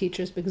hard for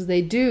teachers because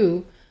they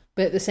do,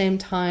 but at the same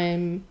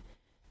time,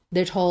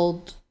 they're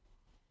told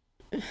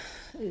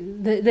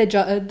they're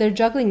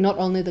juggling not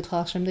only the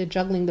classroom, they're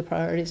juggling the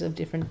priorities of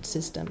different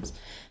systems,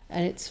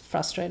 and it's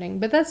frustrating.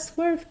 But that's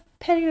where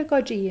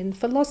pedagogy and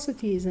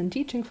philosophies and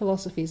teaching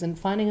philosophies and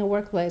finding a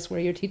workplace where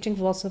your teaching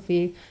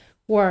philosophy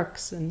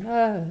works.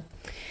 And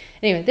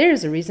anyway, there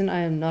is a reason I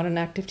am not an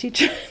active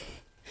teacher.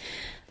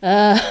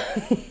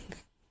 There's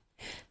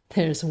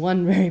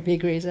one very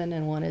big reason,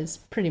 and one is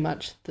pretty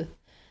much the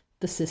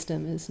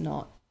system is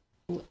not.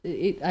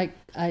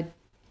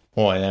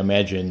 Well, and I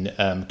imagine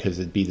because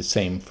it'd be the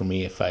same for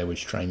me if I was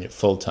trying it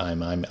full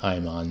time. I'm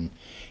on,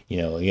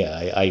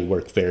 I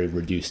work very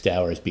reduced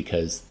hours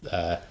because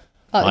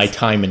my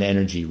time and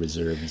energy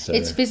reserves.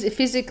 It's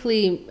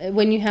physically,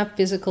 when you have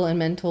physical and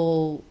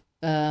mental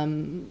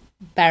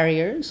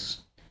barriers,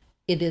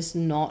 it is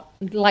not,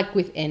 like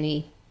with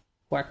any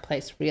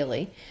workplace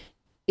really,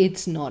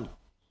 it's not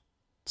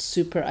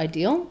super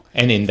ideal.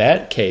 And in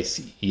that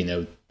case,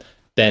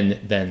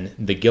 then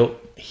the guilt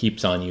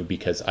heaps on you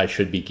because I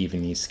should be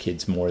giving these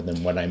kids more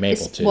than what I'm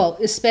able to. Well,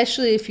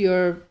 especially if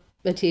you're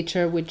a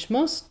teacher, which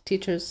most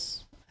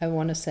teachers, I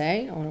want to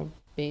say, I want to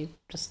be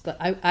just,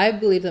 I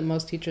believe that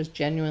most teachers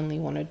genuinely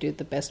want to do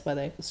the best by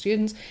their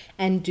students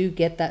and do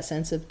get that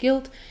sense of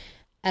guilt.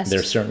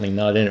 They're certainly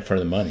not in it for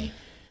the money.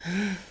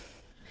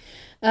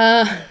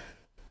 But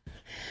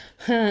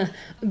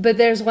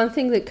there's one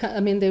thing that,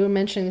 they were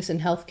mentioning this in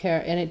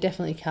healthcare, and it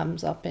definitely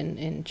comes up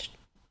in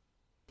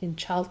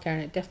childcare,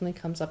 and it definitely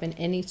comes up in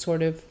any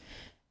sort of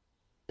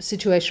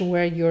situation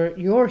where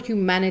your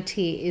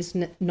humanity is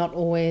not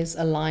always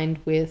aligned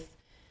with,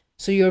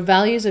 so your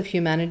values of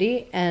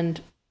humanity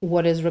and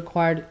what is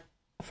required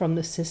from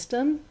the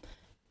system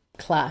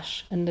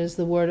clash. And there's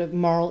the word of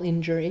moral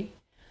injury,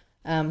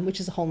 which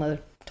is a whole nother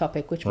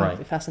topic, which might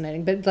be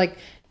fascinating. But like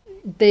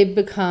they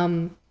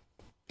become,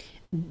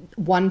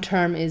 one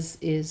term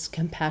is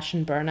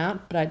compassion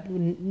burnout, but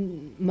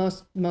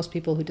most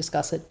people who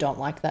discuss it don't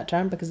like that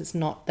term because it's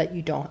not that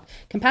you don't.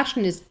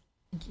 Compassion is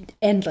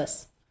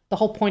endless. The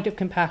whole point of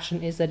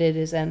compassion is that it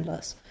is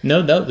endless.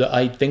 No,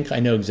 I think I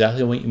know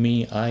exactly what you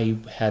mean. I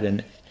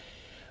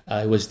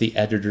was the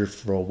editor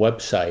for a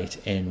website,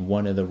 and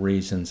one of the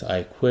reasons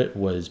I quit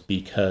was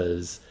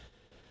because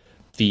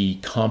the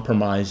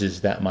compromises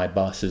that my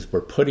bosses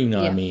were putting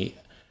on me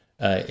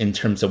in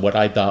terms of what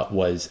I thought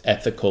was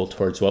ethical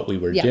towards what we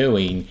were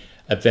doing,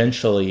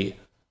 eventually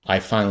I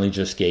finally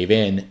just gave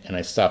in and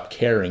I stopped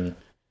caring.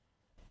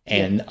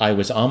 And I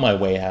was on my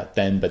way out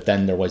then, but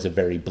then there was a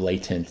very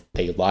blatant,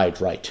 they lied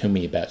right to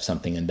me about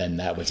something, and then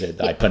that was it.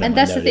 I put and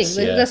that's notice.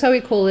 The thing. That's how we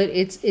call it.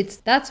 It's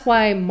that's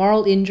why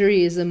moral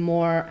injury is a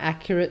more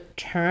accurate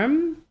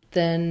term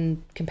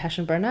than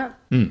compassion burnout.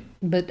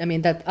 But I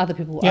mean, that other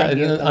people will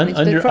argue.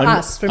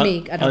 For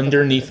me, I don't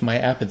underneath my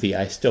apathy,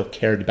 I still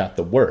cared about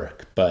the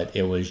work, but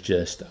it was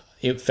just,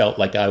 it felt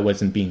like I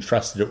wasn't being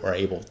trusted or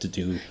able to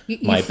do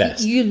my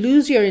best. You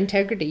lose your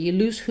integrity. You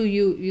lose who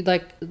you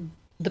like.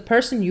 The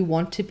person you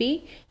want to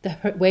be, the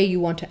way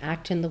you want to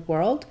act in the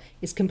world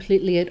is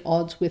completely at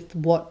odds with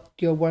what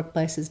your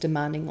workplace is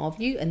demanding of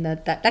you. And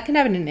that can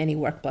happen in any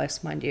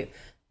workplace, mind you.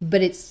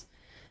 But I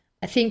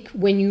think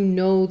when you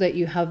know that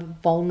you have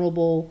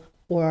vulnerable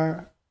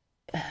or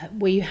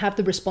where you have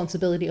the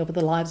responsibility over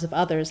the lives of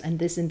others,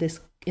 and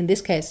in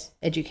this case,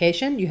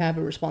 education, you have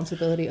a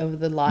responsibility over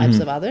the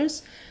lives of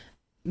others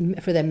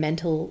for their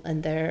mental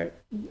and their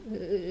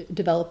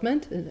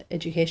development,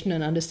 education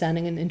and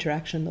understanding and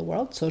interaction in the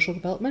world, social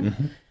development.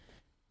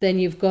 Then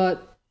you've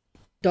got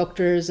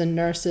doctors and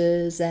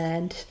nurses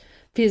and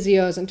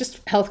physios and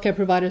just healthcare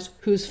providers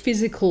whose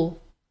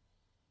physical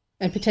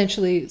and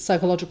potentially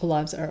psychological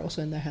lives are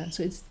also in their hands.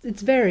 So it's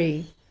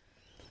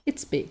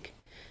big.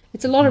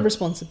 It's a lot of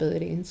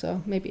responsibility, and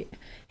so maybe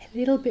a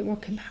little bit more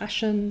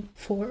compassion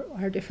for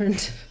our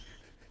different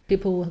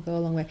people will go a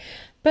long way.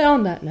 But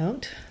on that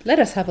note, let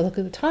us have a look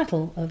at the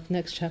title of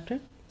next chapter.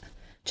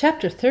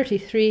 Chapter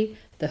 33,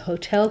 The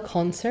Hotel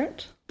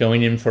Concert.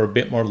 Going in for a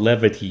bit more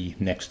levity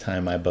next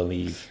time, I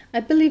believe.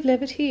 I believe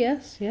levity,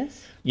 yes.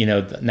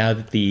 Now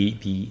that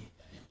the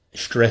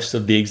stress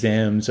of the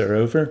exams are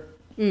over.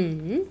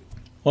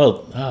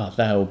 Well,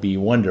 that would be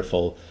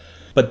wonderful.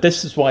 But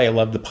this is why I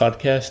love the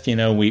podcast.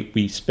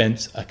 We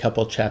spent a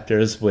couple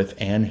chapters with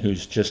Anne,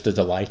 who's just a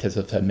delight, as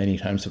I've said many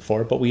times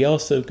before. But we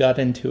also got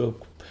into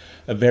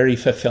a very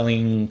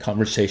fulfilling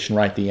conversation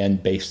right at the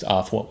end based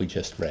off what we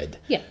just read.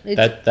 Yeah.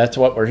 That's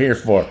what we're here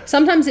for.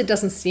 Sometimes it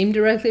doesn't seem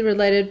directly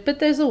related, but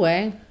there's a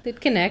way. It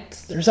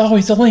connects. There's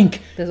always a link.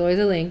 There's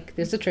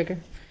a trigger.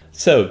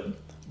 So,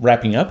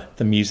 wrapping up,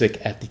 the music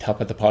at the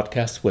top of the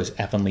podcast was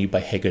Avonlea by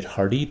Haggard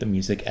Hardy. The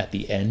music at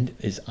the end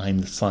is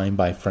I'm the Slime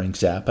by Frank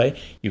Zappa.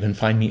 You can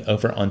find me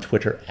over on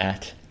Twitter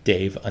at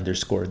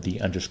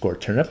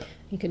Dave_the_turnip.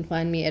 You can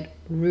find me at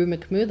Roo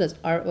McMoo. That's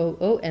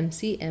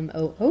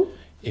ROOMCMOO.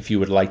 If you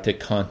would like to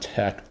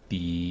contact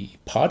the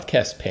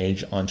podcast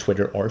page on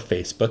Twitter or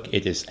Facebook,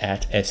 it is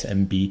at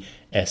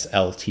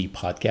SMBSLT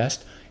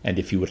Podcast. And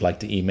if you would like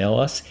to email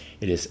us,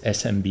 it is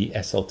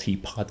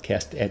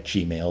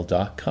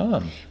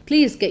smbsltpodcast@gmail.com.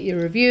 Please get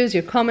your reviews,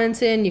 your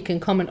comments in. You can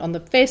comment on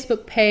the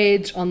Facebook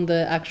page, on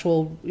the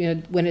actual,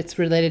 when it's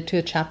related to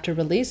a chapter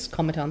release,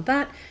 comment on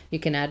that. You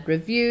can add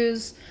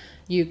reviews.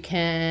 You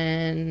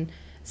can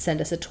send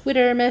us a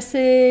Twitter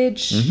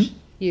message.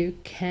 You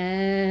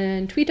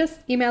can tweet us,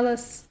 email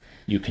us.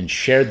 You can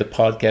share the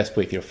podcast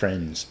with your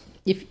friends.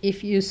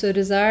 If you so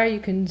desire, you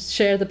can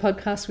share the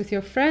podcast with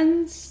your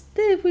friends.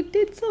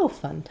 It's all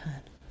fun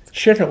time.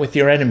 Share it with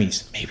your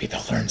enemies. Maybe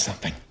they'll learn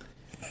something.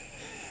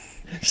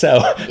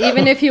 So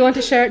even if you want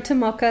to share it to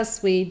mock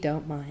us, we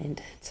don't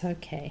mind. It's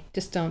okay.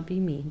 Just don't be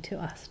mean to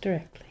us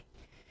directly.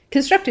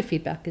 Constructive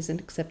feedback is an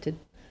exception,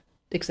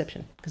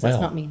 because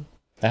that's not mean.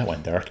 That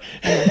went dark.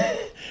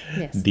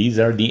 Yes. These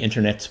are the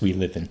internets we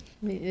live in.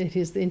 It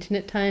is the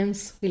internet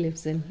times we live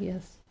in,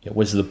 yes. It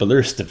was the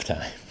blurst of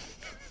time.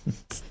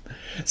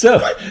 So,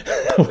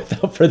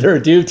 without further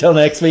ado, till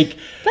next week.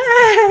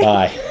 Bye.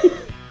 Bye.